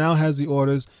sallallahu alaihi wasallam now has the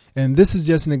orders, and this is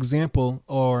just an example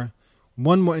or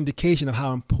one more indication of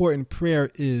how important prayer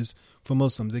is for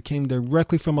Muslims. It came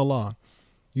directly from Allah.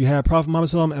 You have Prophet Muhammad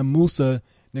sallallahu alaihi wasallam and Musa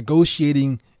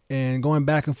negotiating and going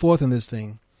back and forth on this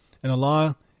thing, and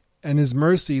Allah and his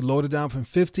mercy lowered it down from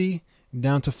 50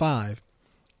 down to 5.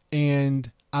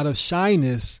 And out of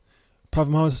shyness, Prophet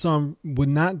Muhammad sallallahu alaihi wasallam would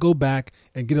not go back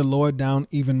and get it lowered down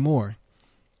even more.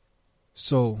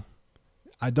 So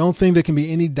I don't think there can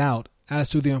be any doubt as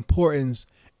to the importance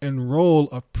and role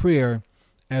of prayer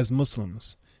as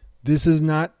Muslims. This is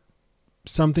not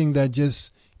something that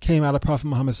just came out of Prophet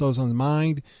Muhammad sallallahu alaihi wasallam's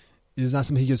mind. It is not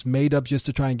something he just made up just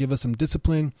to try and give us some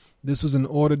discipline. This was an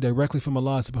order directly from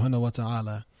Allah subhanahu wa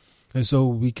ta'ala. And so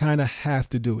we kind of have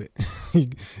to do it.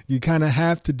 You kind of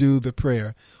have to do the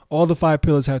prayer. All the 5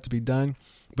 pillars have to be done,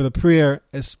 but the prayer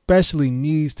especially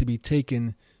needs to be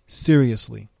taken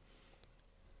seriously.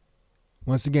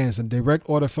 Once again, it's a direct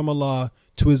order from Allah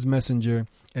to his messenger,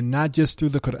 and not just through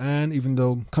the Quran, even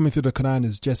though coming through the Quran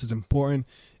is just as important.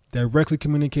 Directly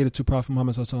communicated to Prophet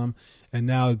Muhammad sallallahu alaihi wasallam, and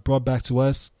now it's brought back to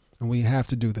us, and we have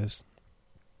to do this.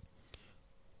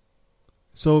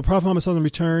 So Prophet Muhammad sallallahu alaihi wasallam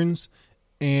returns,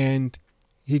 and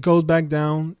he goes back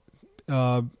down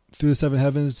through the 7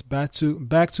 heavens back to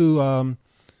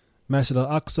Masjid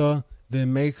Al-Aqsa,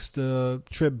 then makes the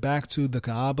trip back to the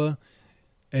Kaaba,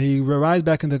 and he arrives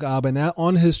back in the Kaaba. Now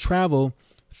on his travel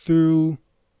through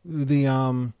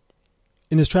in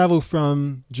his travel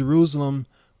from Jerusalem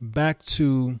back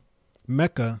to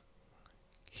Mecca,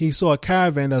 he saw a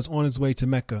caravan that's on its way to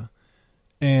Mecca,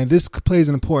 and this plays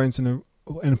an important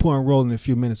role in a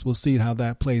few minutes. We'll see how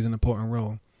that plays an important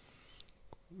role.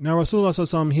 Now Rasulullah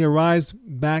sallallahu alaihi wasallam, he arrives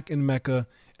back in Mecca,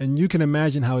 and you can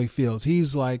imagine how he feels.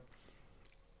 He's like,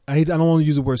 I don't want to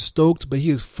use the word stoked, but he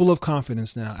is full of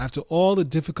confidence now. After all the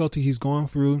difficulty he's gone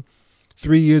through,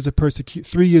 3 years of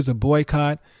 3 years of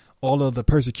boycott, all of the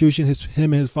persecution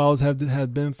him and his followers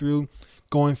had been through,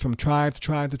 going from tribe to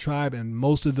tribe to tribe, and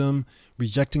most of them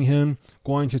rejecting him,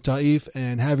 going to Ta'if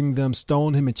and having them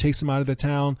stone him and chase him out of the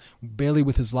town, barely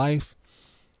with his life.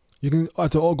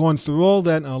 After going through all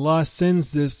that, and Allah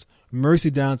sends this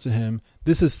mercy down to him.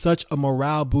 This is such a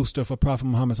morale booster for Prophet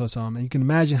Muhammad sallallahu alaihi wasallam, and you can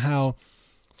imagine how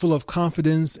full of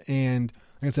confidence, and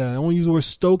like I said, I don't want to use the word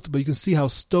stoked, but you can see how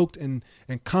stoked and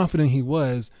confident he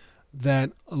was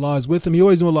that Allah is with him. He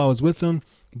always knew Allah was with him,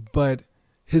 but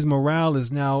his morale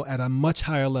is now at a much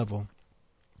higher level.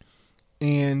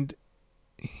 And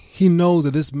he knows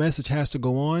that this message has to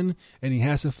go on, and he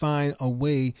has to find a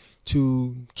way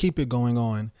to keep it going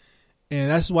on. And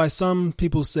that's why some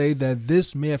people say that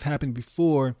this may have happened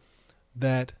before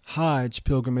that Hajj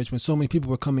pilgrimage, when so many people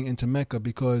were coming into Mecca,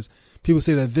 because people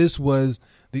say that this was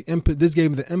this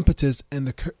gave them the impetus and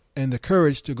the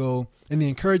courage to go, and the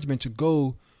encouragement to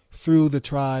go through the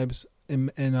tribes and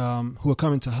who are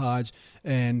coming to Hajj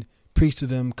and preach to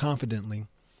them confidently.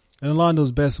 And Allah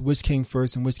knows best which came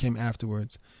first and which came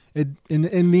afterwards. In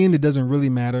the end, it doesn't really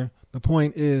matter. The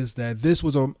point is that this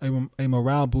was a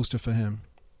morale booster for him.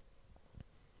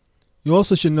 You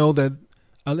also should know that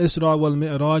Al-Isra Wal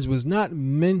Mi'raj was not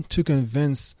meant to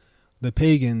convince the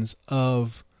pagans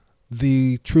of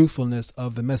the truthfulness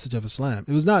of the message of Islam.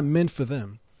 It was not meant for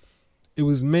them. It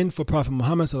was meant for Prophet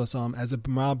Muhammad ﷺ as a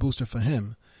morale booster for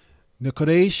him. The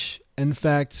Quraysh, in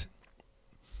fact,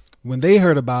 when they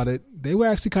heard about it, they were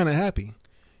actually kind of happy.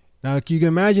 Now, you can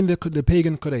imagine the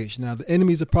pagan Quraysh. Now, the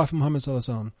enemies of Prophet Muhammad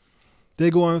ﷺ,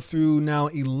 they're going through now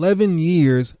 11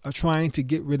 years of trying to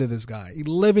get rid of this guy.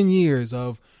 11 years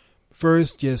of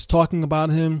first just talking about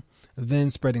him,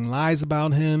 then spreading lies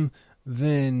about him,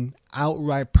 then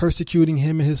outright persecuting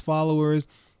him and his followers,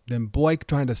 then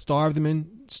trying to starve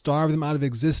them out of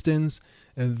existence,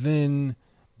 and then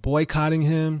boycotting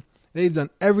him. They've done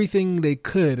everything they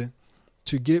could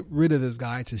to get rid of this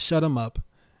guy, to shut him up.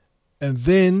 And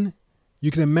then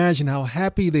you can imagine how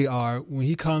happy they are when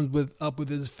he comes up with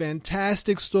this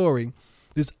fantastic story,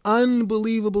 this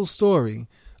unbelievable story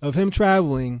of him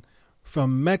traveling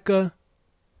from Mecca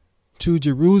to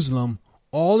Jerusalem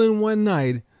all in one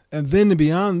night, and then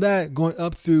beyond that, going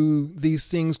up through these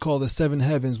things called the seven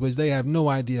heavens, which they have no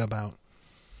idea about.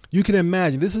 You can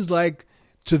imagine, this is like,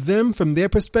 to them, from their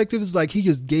perspective, it's like he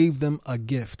just gave them a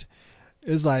gift.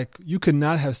 It's like, you could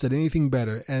not have said anything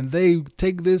better. And they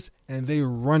take this and they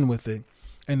run with it.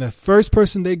 And the first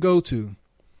person they go to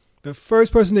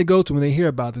when they hear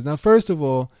about this. Now, first of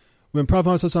all, when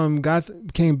Prophet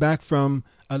Muhammad came back from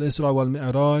Al-Isra Wal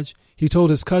Mi'raj, he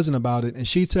told his cousin about it, and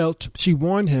she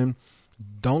warned him,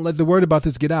 don't let the word about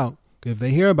this get out. If they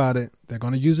hear about it, they're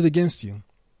going to use it against you.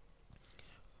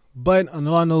 But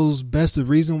Allah knows best the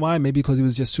reason why, maybe because he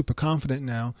was just super confident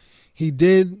now. He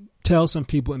did tell some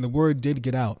people, and the word did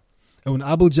get out. And when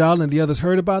Abu Jahl and the others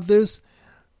heard about this,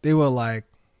 they were like,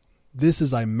 this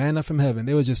is like manna from heaven.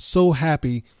 They were just so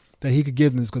happy that he could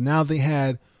give them this, because now they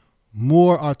had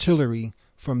more artillery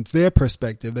from their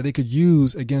perspective that they could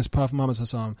use against Prophet Muhammad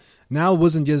ﷺ. Now it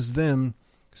wasn't just them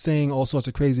saying all sorts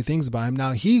of crazy things about him.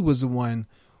 Now he was the one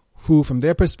who, from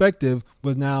their perspective,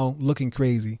 was now looking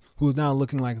crazy, who was now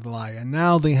looking like the liar. And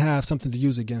now they have something to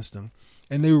use against him.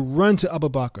 And they run to Abu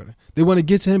Bakr. They want to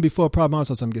get to him before Prophet Muhammad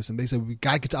ﷺ gets him. They said, we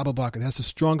got to get to Abu Bakr. That's the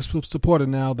strongest supporter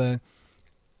now that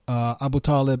Abu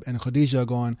Talib and Khadijah are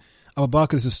gone. Abu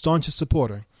Bakr is the staunchest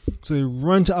supporter. So they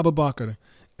run to Abu Bakr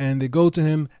and they go to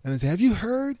him and they say, have you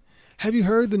heard? Have you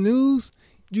heard the news?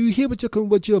 Do you hear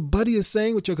what your buddy is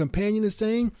saying, what your companion is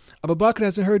saying? Abu Bakr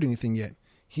hasn't heard anything yet.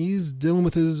 He's dealing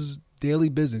with his daily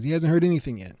business. He hasn't heard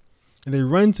anything yet. And they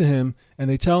run to him and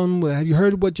they tell him, well, have you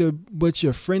heard what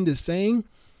your friend is saying?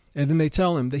 And then they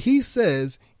tell him that he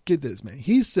says, get this, man.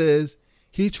 He says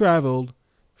he traveled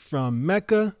from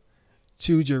Mecca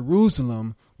to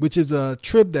Jerusalem, which is a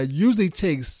trip that usually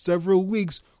takes several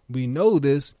weeks. We know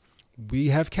this. We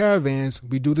have caravans.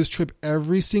 We do this trip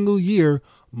every single year,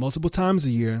 multiple times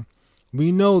a year.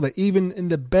 We know that even in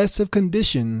the best of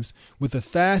conditions, with the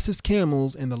fastest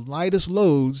camels and the lightest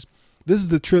loads, this is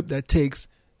the trip that takes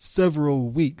several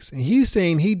weeks. And he's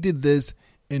saying he did this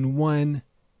in one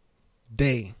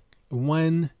day,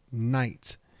 one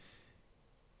night.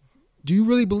 Do you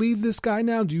really believe this guy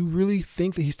now? Do you really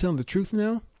think that he's telling the truth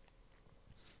now?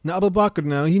 Now, Abu Bakr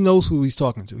now, he knows who he's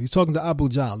talking to. He's talking to Abu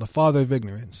Jahl, the father of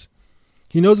ignorance.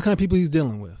 He knows the kind of people he's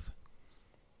dealing with.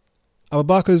 Abu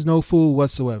Bakr is no fool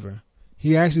whatsoever.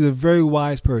 He actually is a very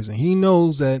wise person. He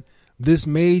knows that this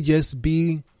may just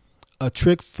be a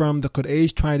trick from the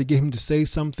Quraysh trying to get him to say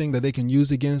something that they can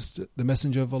use against the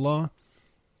Messenger of Allah.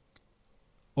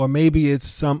 Or maybe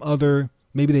it's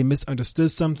maybe they misunderstood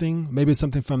something. Maybe it's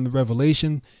something from the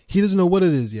revelation. He doesn't know what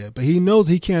it is yet, but he knows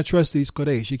he can't trust these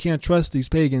Quraysh. He can't trust these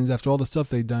pagans after all the stuff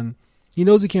they've done. He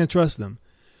knows he can't trust them.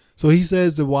 So he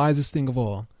says the wisest thing of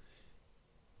all.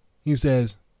 He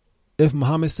says, if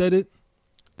Muhammad said it,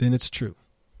 then it's true.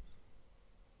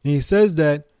 And he says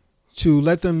that to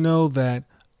let them know that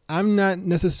I'm not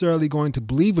necessarily going to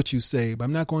believe what you say, but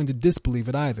I'm not going to disbelieve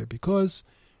it either, because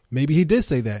maybe he did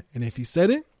say that. And if he said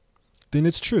it, then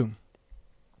it's true.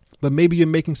 But maybe you're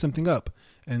making something up.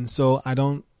 And so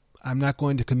I'm not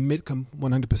going to commit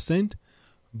 100%.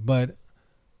 But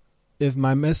if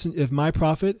my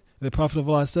prophet, the Prophet of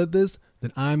Allah said this,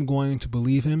 then I'm going to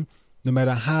believe him, no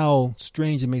matter how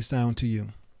strange it may sound to you.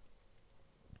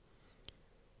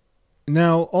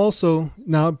 Now,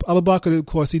 Abu Bakr, of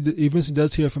course, he eventually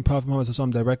does hear from Prophet Muhammad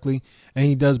ﷺ directly, and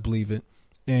he does believe it.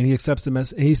 And he accepts the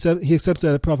message. He accepts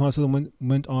that Prophet Muhammad ﷺ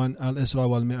went on Al-Isra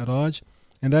Wal Mi'raj,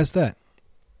 and that's that.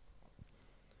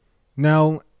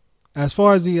 Now, as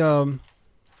far as the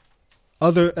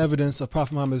other evidence of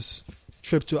Prophet Muhammad's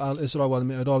trip to Al-Isra Wal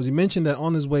Mi'raj, he mentioned that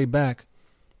on his way back,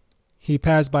 he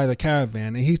passed by the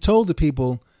caravan, and he told the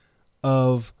people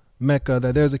of Mecca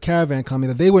that there's a caravan coming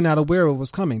that they were not aware of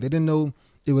was coming. They didn't know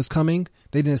it was coming.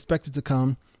 They didn't expect it to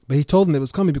come, but he told them it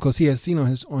was coming because he had seen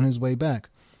on his way back.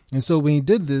 And so when he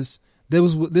did this,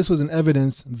 this was an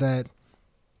evidence that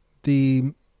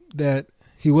that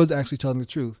he was actually telling the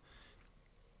truth.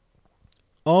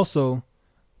 Also,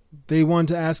 they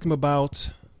wanted to ask him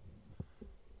about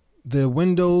the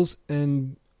windows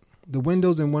in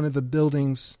one of the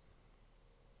buildings.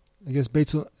 I guess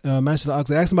Masjid al-Aqsa.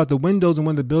 They asked him about the windows in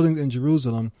one of the buildings in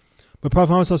Jerusalem, but Prophet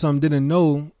Muhammad ﷺ didn't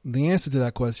know the answer to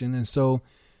that question, and so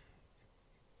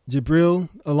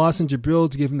Allah sent Jibril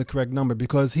to give him the correct number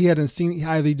because either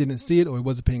he didn't see it or he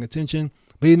wasn't paying attention.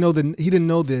 But he didn't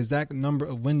know the exact number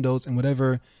of windows in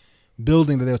whatever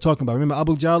building that they were talking about. Remember,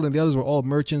 Abu Jahl and the others were all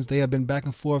merchants. They had been back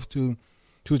and forth to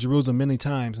Jerusalem many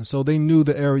times, and so they knew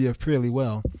the area fairly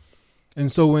well.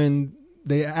 And so when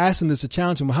they asked him this to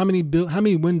challenge him, well, how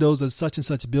many windows does such and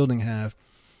such building have?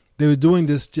 They were doing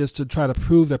this just to try to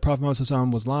prove that Prophet Muhammad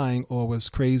ﷺ was lying or was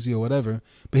crazy or whatever,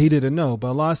 but he didn't know. But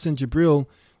Allah sent Jibril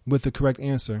with the correct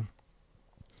answer.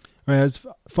 All right, as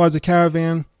far as the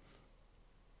caravan,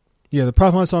 the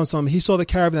Prophet Muhammad ﷺ, he saw the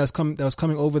caravan that was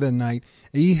coming over that night,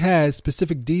 and he had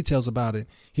specific details about it.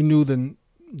 He knew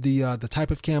the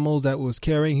type of camels that it was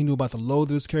carrying. He knew about the load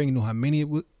that it was carrying. He knew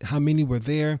how many were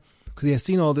there because he had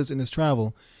seen all this in his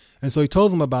travel. And so he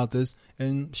told them about this,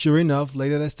 and sure enough,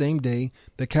 later that same day,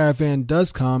 the caravan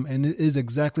does come, and it is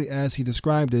exactly as he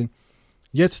described it.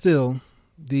 Yet still,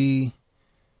 the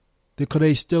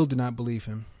Quraysh still did not believe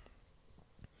him.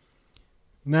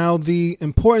 Now, the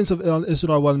importance of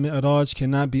Al-Isra Wal Mi'raj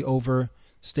cannot be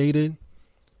overstated.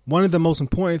 One of the most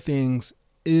important things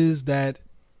is that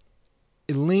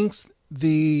it links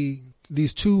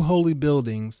these two holy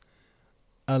buildings,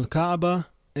 Al-Kaaba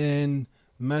and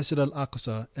Masjid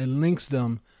al-Aqsa. It links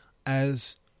them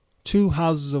as two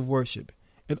houses of worship.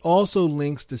 It also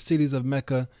links the cities of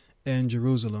Mecca and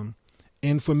Jerusalem.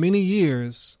 And for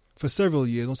several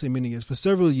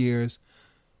years,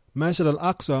 Masjid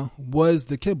al-Aqsa was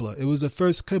the Qibla. It was the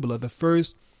first Qibla, the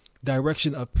first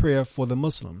direction of prayer for the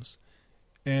Muslims.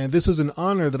 And this was an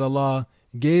honor that Allah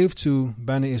gave to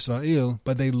Bani Israel,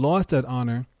 but they lost that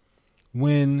honor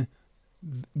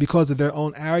because of their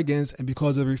own arrogance and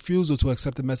because of the refusal to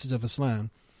accept the message of Islam.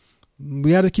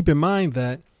 We have to keep in mind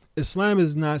that Islam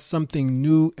is not something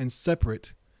new and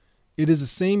separate. It is the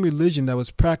same religion that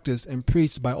was practiced and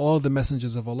preached by all the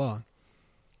messengers of Allah.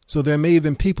 So there may have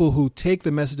been people who take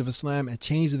the message of Islam and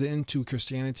change it into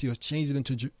Christianity or change it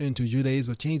into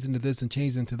Judaism or change it into this and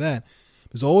change it into that.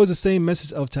 There's always the same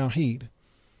message of Tawheed.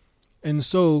 And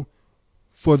so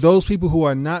for those people who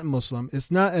are not Muslim,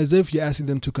 it's not as if you're asking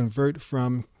them to convert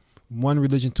from one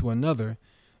religion to another.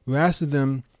 We're asking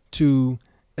them to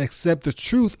accept the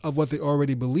truth of what they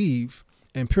already believe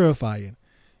and purify it.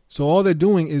 So all they're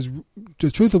doing is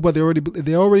the truth of what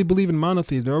they already believe in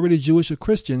monotheism. They're already Jewish or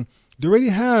Christian. They already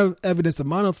have evidence of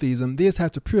monotheism. They just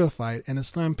have to purify it, and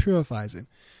Islam purifies it.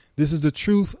 This is the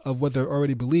truth of what they're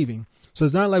already believing. So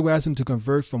it's not like we're asking them to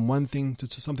convert from one thing to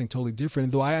something totally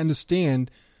different, though I understand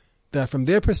that from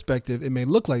their perspective, it may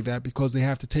look like that because they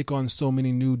have to take on so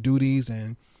many new duties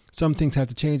and some things have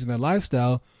to change in their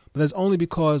lifestyle, but that's only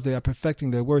because they are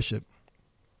perfecting their worship.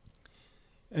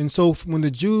 And so when the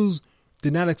Jews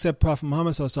did not accept Prophet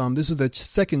Muhammad ﷺ, this was their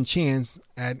second chance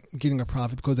at getting a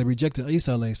prophet because they rejected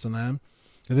Isa ﷺ,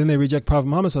 and then they reject Prophet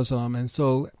Muhammad ﷺ. And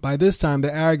so by this time,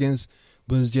 their arrogance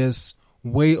was just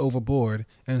way overboard.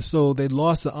 And so they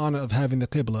lost the honor of having the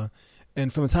Qibla.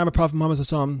 And from the time of Prophet Muhammad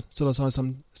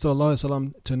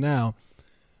ﷺ to now,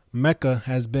 Mecca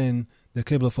has been the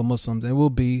Qibla for Muslims and will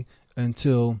be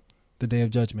until the Day of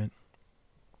Judgment.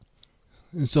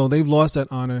 And so they've lost that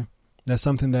honor. That's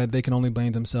something that they can only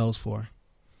blame themselves for.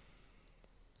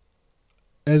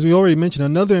 As we already mentioned,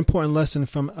 another important lesson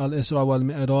from Al-Isra Wal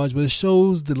Mi'raj was it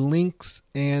shows the links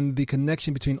and the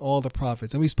connection between all the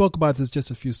prophets. And we spoke about this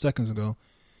just a few seconds ago.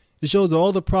 It shows that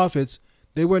all the prophets,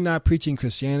 they were not preaching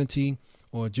Christianity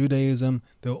or Judaism.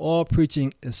 They were all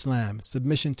preaching Islam,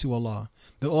 submission to Allah.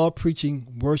 They're all preaching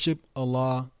worship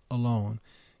Allah alone.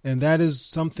 And that is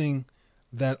something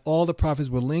that all the prophets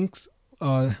were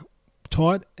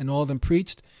taught and all of them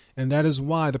preached. And that is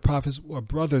why the prophets were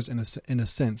brothers in a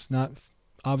sense, not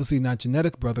obviously not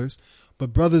genetic brothers,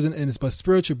 but brothers but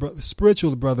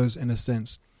spiritual brothers in a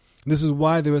sense. And this is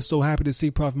why they were so happy to see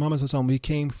Prophet Muhammad when he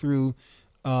came through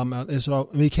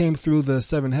he came through the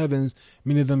seven heavens.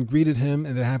 Many of them greeted him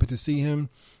and they're happy to see him.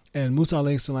 And Musa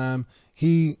alayhi salam,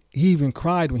 he even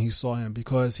cried when he saw him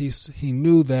because he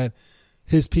knew that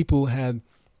his people had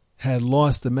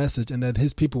lost the message and that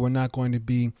his people were not going to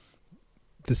be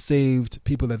the saved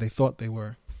people that they thought they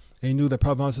were. And he knew that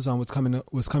Prophet Muhammad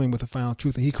was coming with the final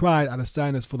truth. And he cried out of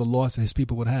sadness for the loss that his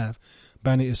people would have.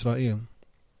 Bani Israel.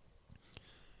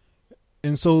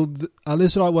 And so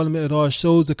Al-Isra Wal Mi'raj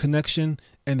shows the connection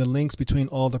and the links between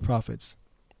all the prophets.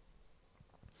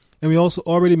 And we also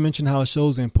already mentioned how it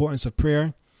shows the importance of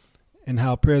prayer and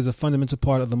how prayer is a fundamental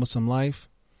part of the Muslim life.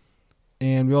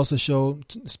 And we also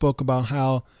spoke about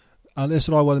how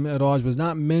Al-Isra Wal Mi'raj was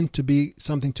not meant to be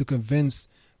something to convince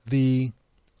the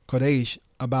Quraysh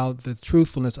about the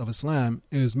truthfulness of Islam.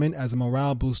 It was meant as a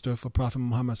morale booster for Prophet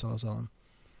Muhammad sallallahu alaihi wasallam.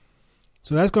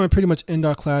 So that's going to pretty much end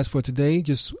our class for today.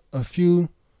 Just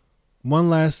one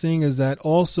last thing is that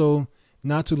also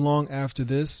not too long after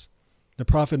this, the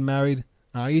Prophet married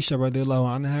Aisha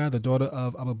radiallahu anha, the daughter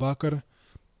of Abu Bakr.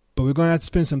 But we're going to have to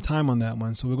spend some time on that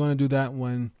one. So we're going to do that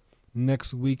one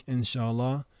next week,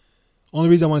 inshallah. Only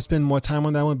reason I want to spend more time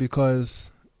on that one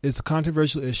because it's a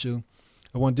controversial issue.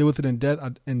 I want to deal with it in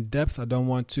depth. I don't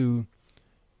want to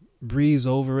breeze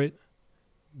over it.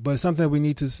 But it's something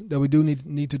that we do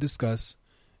need to discuss,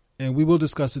 and we will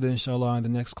discuss it inshallah in the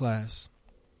next class.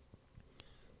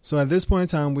 So at this point in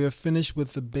time, we are finished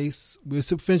with the base. We're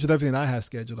finished with everything that I have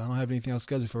scheduled. I don't have anything else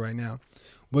scheduled for right now.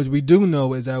 What we do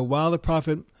know is that while the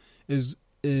Prophet is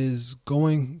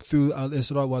going through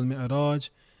Al-Isra Wal Mi'raj,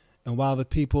 and while the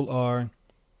people are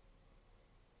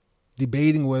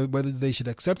debating whether they should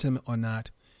accept him or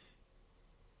not,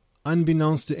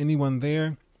 unbeknownst to anyone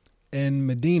there in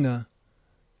Medina,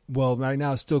 well, right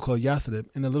now it's still called Yathrib.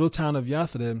 In the little town of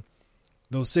Yathrib,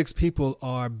 those 6 people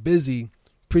are busy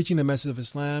preaching the message of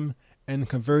Islam and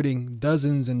converting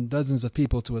dozens and dozens of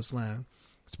people to Islam,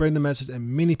 spreading the message, and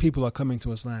many people are coming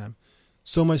to Islam.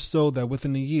 So much so that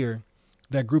within a year,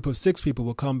 that group of 6 people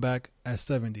will come back as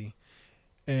 70.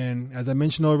 And as I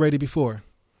mentioned already before,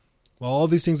 while all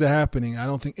these things are happening, I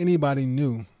don't think anybody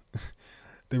knew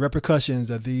the repercussions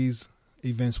that these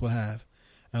events will have.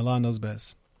 And Allah knows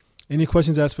best. Any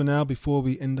questions asked for now before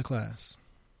we end the class?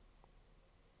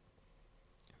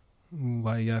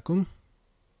 Wa iyyakum.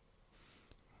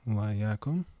 Wa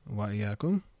iyyakum. Wa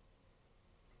iyyakum.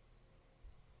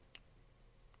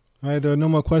 All right, there are no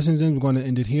more questions then. We're going to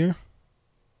end it here.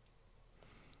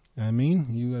 Ameen.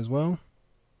 You as well.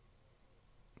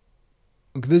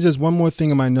 Okay, there's just one more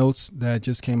thing in my notes that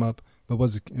just came up, but it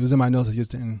was in my notes. I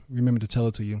just didn't remember to tell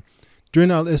it to you.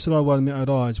 During Al-Isra Wal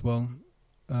Mi'raj,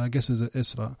 I guess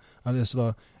it's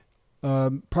Al-Isra.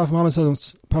 Prophet Muhammad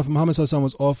sallallahu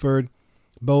was offered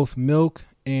both milk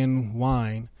and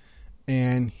wine,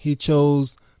 and he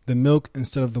chose the milk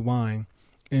instead of the wine.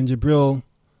 And Jibril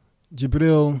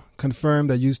confirmed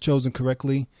that you've chosen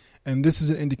correctly, and this is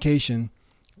an indication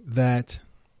that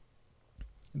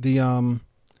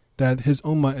that his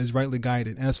ummah is rightly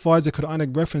guided. And as far as the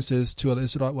Quranic references to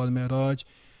Al-Isra Wal Mi'raj,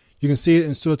 you can see it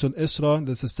in Surah Al-Isra.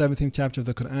 That's the 17th chapter of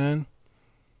the Quran.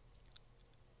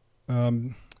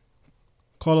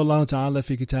 قال الله تعالى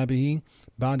في كتابه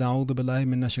بعد أعوذ بالله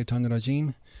من الشيطان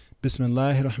الرجيم بسم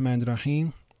الله الرحمن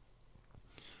الرحيم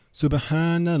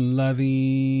سبحان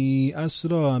الذي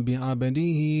أسرى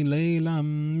بعبده ليلا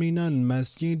من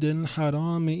المسجد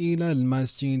الحرام إلى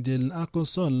المسجد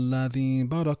الأقصى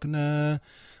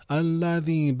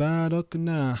الذي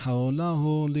باركنا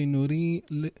حوله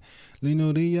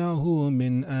لنريه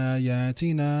من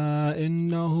آياتنا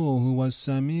إنه هو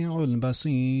السميع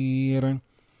البصير.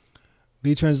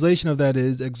 The translation of that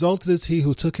is, exalted is he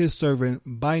who took his servant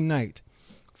by night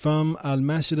from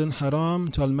Al-Masjid al-Haram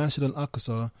to Al-Masjid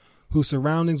al-Aqsa, whose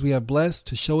surroundings we have blessed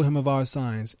to show him of our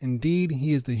signs. Indeed,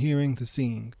 he is the hearing, the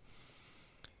seeing.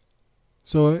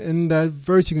 So in that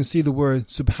verse, you can see the word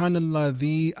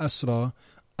Subhanallah Asra.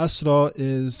 Asra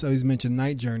is, he's mentioned,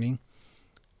 Night Journey.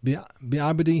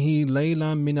 Bi'abdihi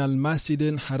layla min al-Masjid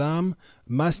al-Haram.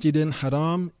 Masjid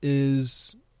al-Haram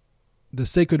is the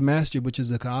sacred masjid, which is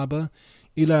the Kaaba.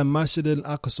 Ila Masjid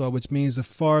al-Aqsa, which means the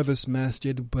farthest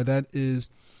masjid, but that is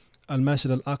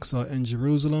Al-Masjid al-Aqsa in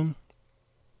Jerusalem,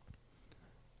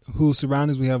 whose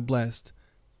surroundings we have blessed.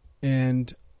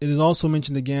 And it is also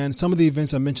mentioned again, some of the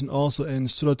events are mentioned also in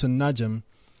Surah An-Najm,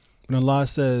 when Allah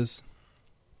says,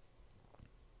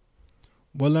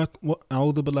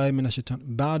 أعوذ بالله من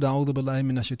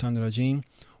الشيطان الرجيم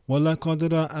وَلَقَدْ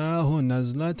رَآهُ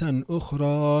نَزْلَةً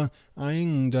أُخْرَى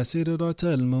عِنْدَ سِدْرَةِ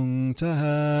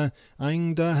الْمُنْتَهَى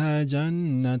عِنْدَهَا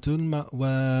جَنَّةُ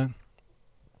الْمَأْوَى.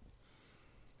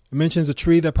 It mentions a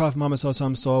tree that Prophet Muhammad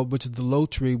saw, which is the low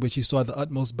tree, which he saw at the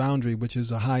utmost boundary, which is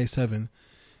the highest heaven.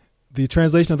 The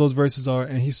translation of those verses are,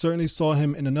 and he certainly saw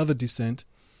him in another descent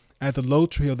at the low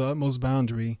tree of the utmost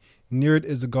boundary. Near it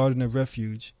is the garden of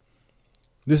refuge.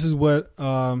 This is what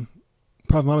Prophet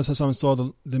Muhammad saw,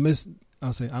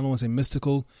 I don't want to say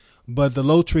mystical, but the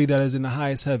low tree that is in the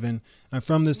highest heaven. And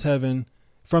from this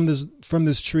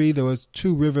tree, there were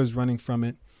 2 rivers running from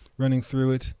it, running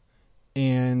through it.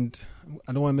 And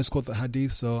I don't want to misquote the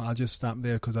hadith, so I'll just stop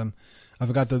there because I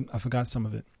forgot some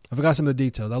of it. I forgot some of the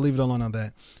details. I'll leave it alone on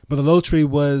that. But the low tree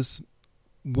was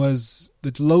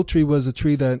a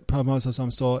tree that Prophet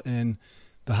Muhammad saw in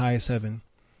the highest heaven.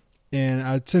 And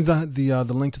I sent the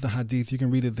link to the hadith. You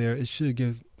can read it there. It should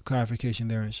give clarification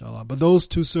there, inshallah. But those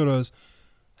two surahs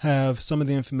have some of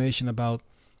the information about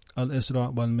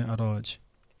Al-Isra Wal Mi'raj.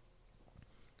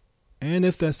 And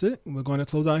if that's it, we're going to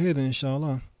close out here then,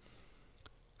 inshallah.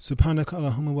 Subhanaka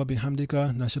Allahumma wa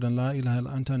bihamdika nashhadu an la ilaha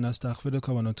illa anta nastaghfiruka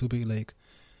wa natubu ilayk.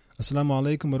 Assalamu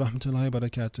alaikum wa rahmatullahi wa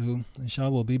barakatuhu. Inshallah,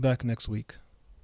 we'll be back next week.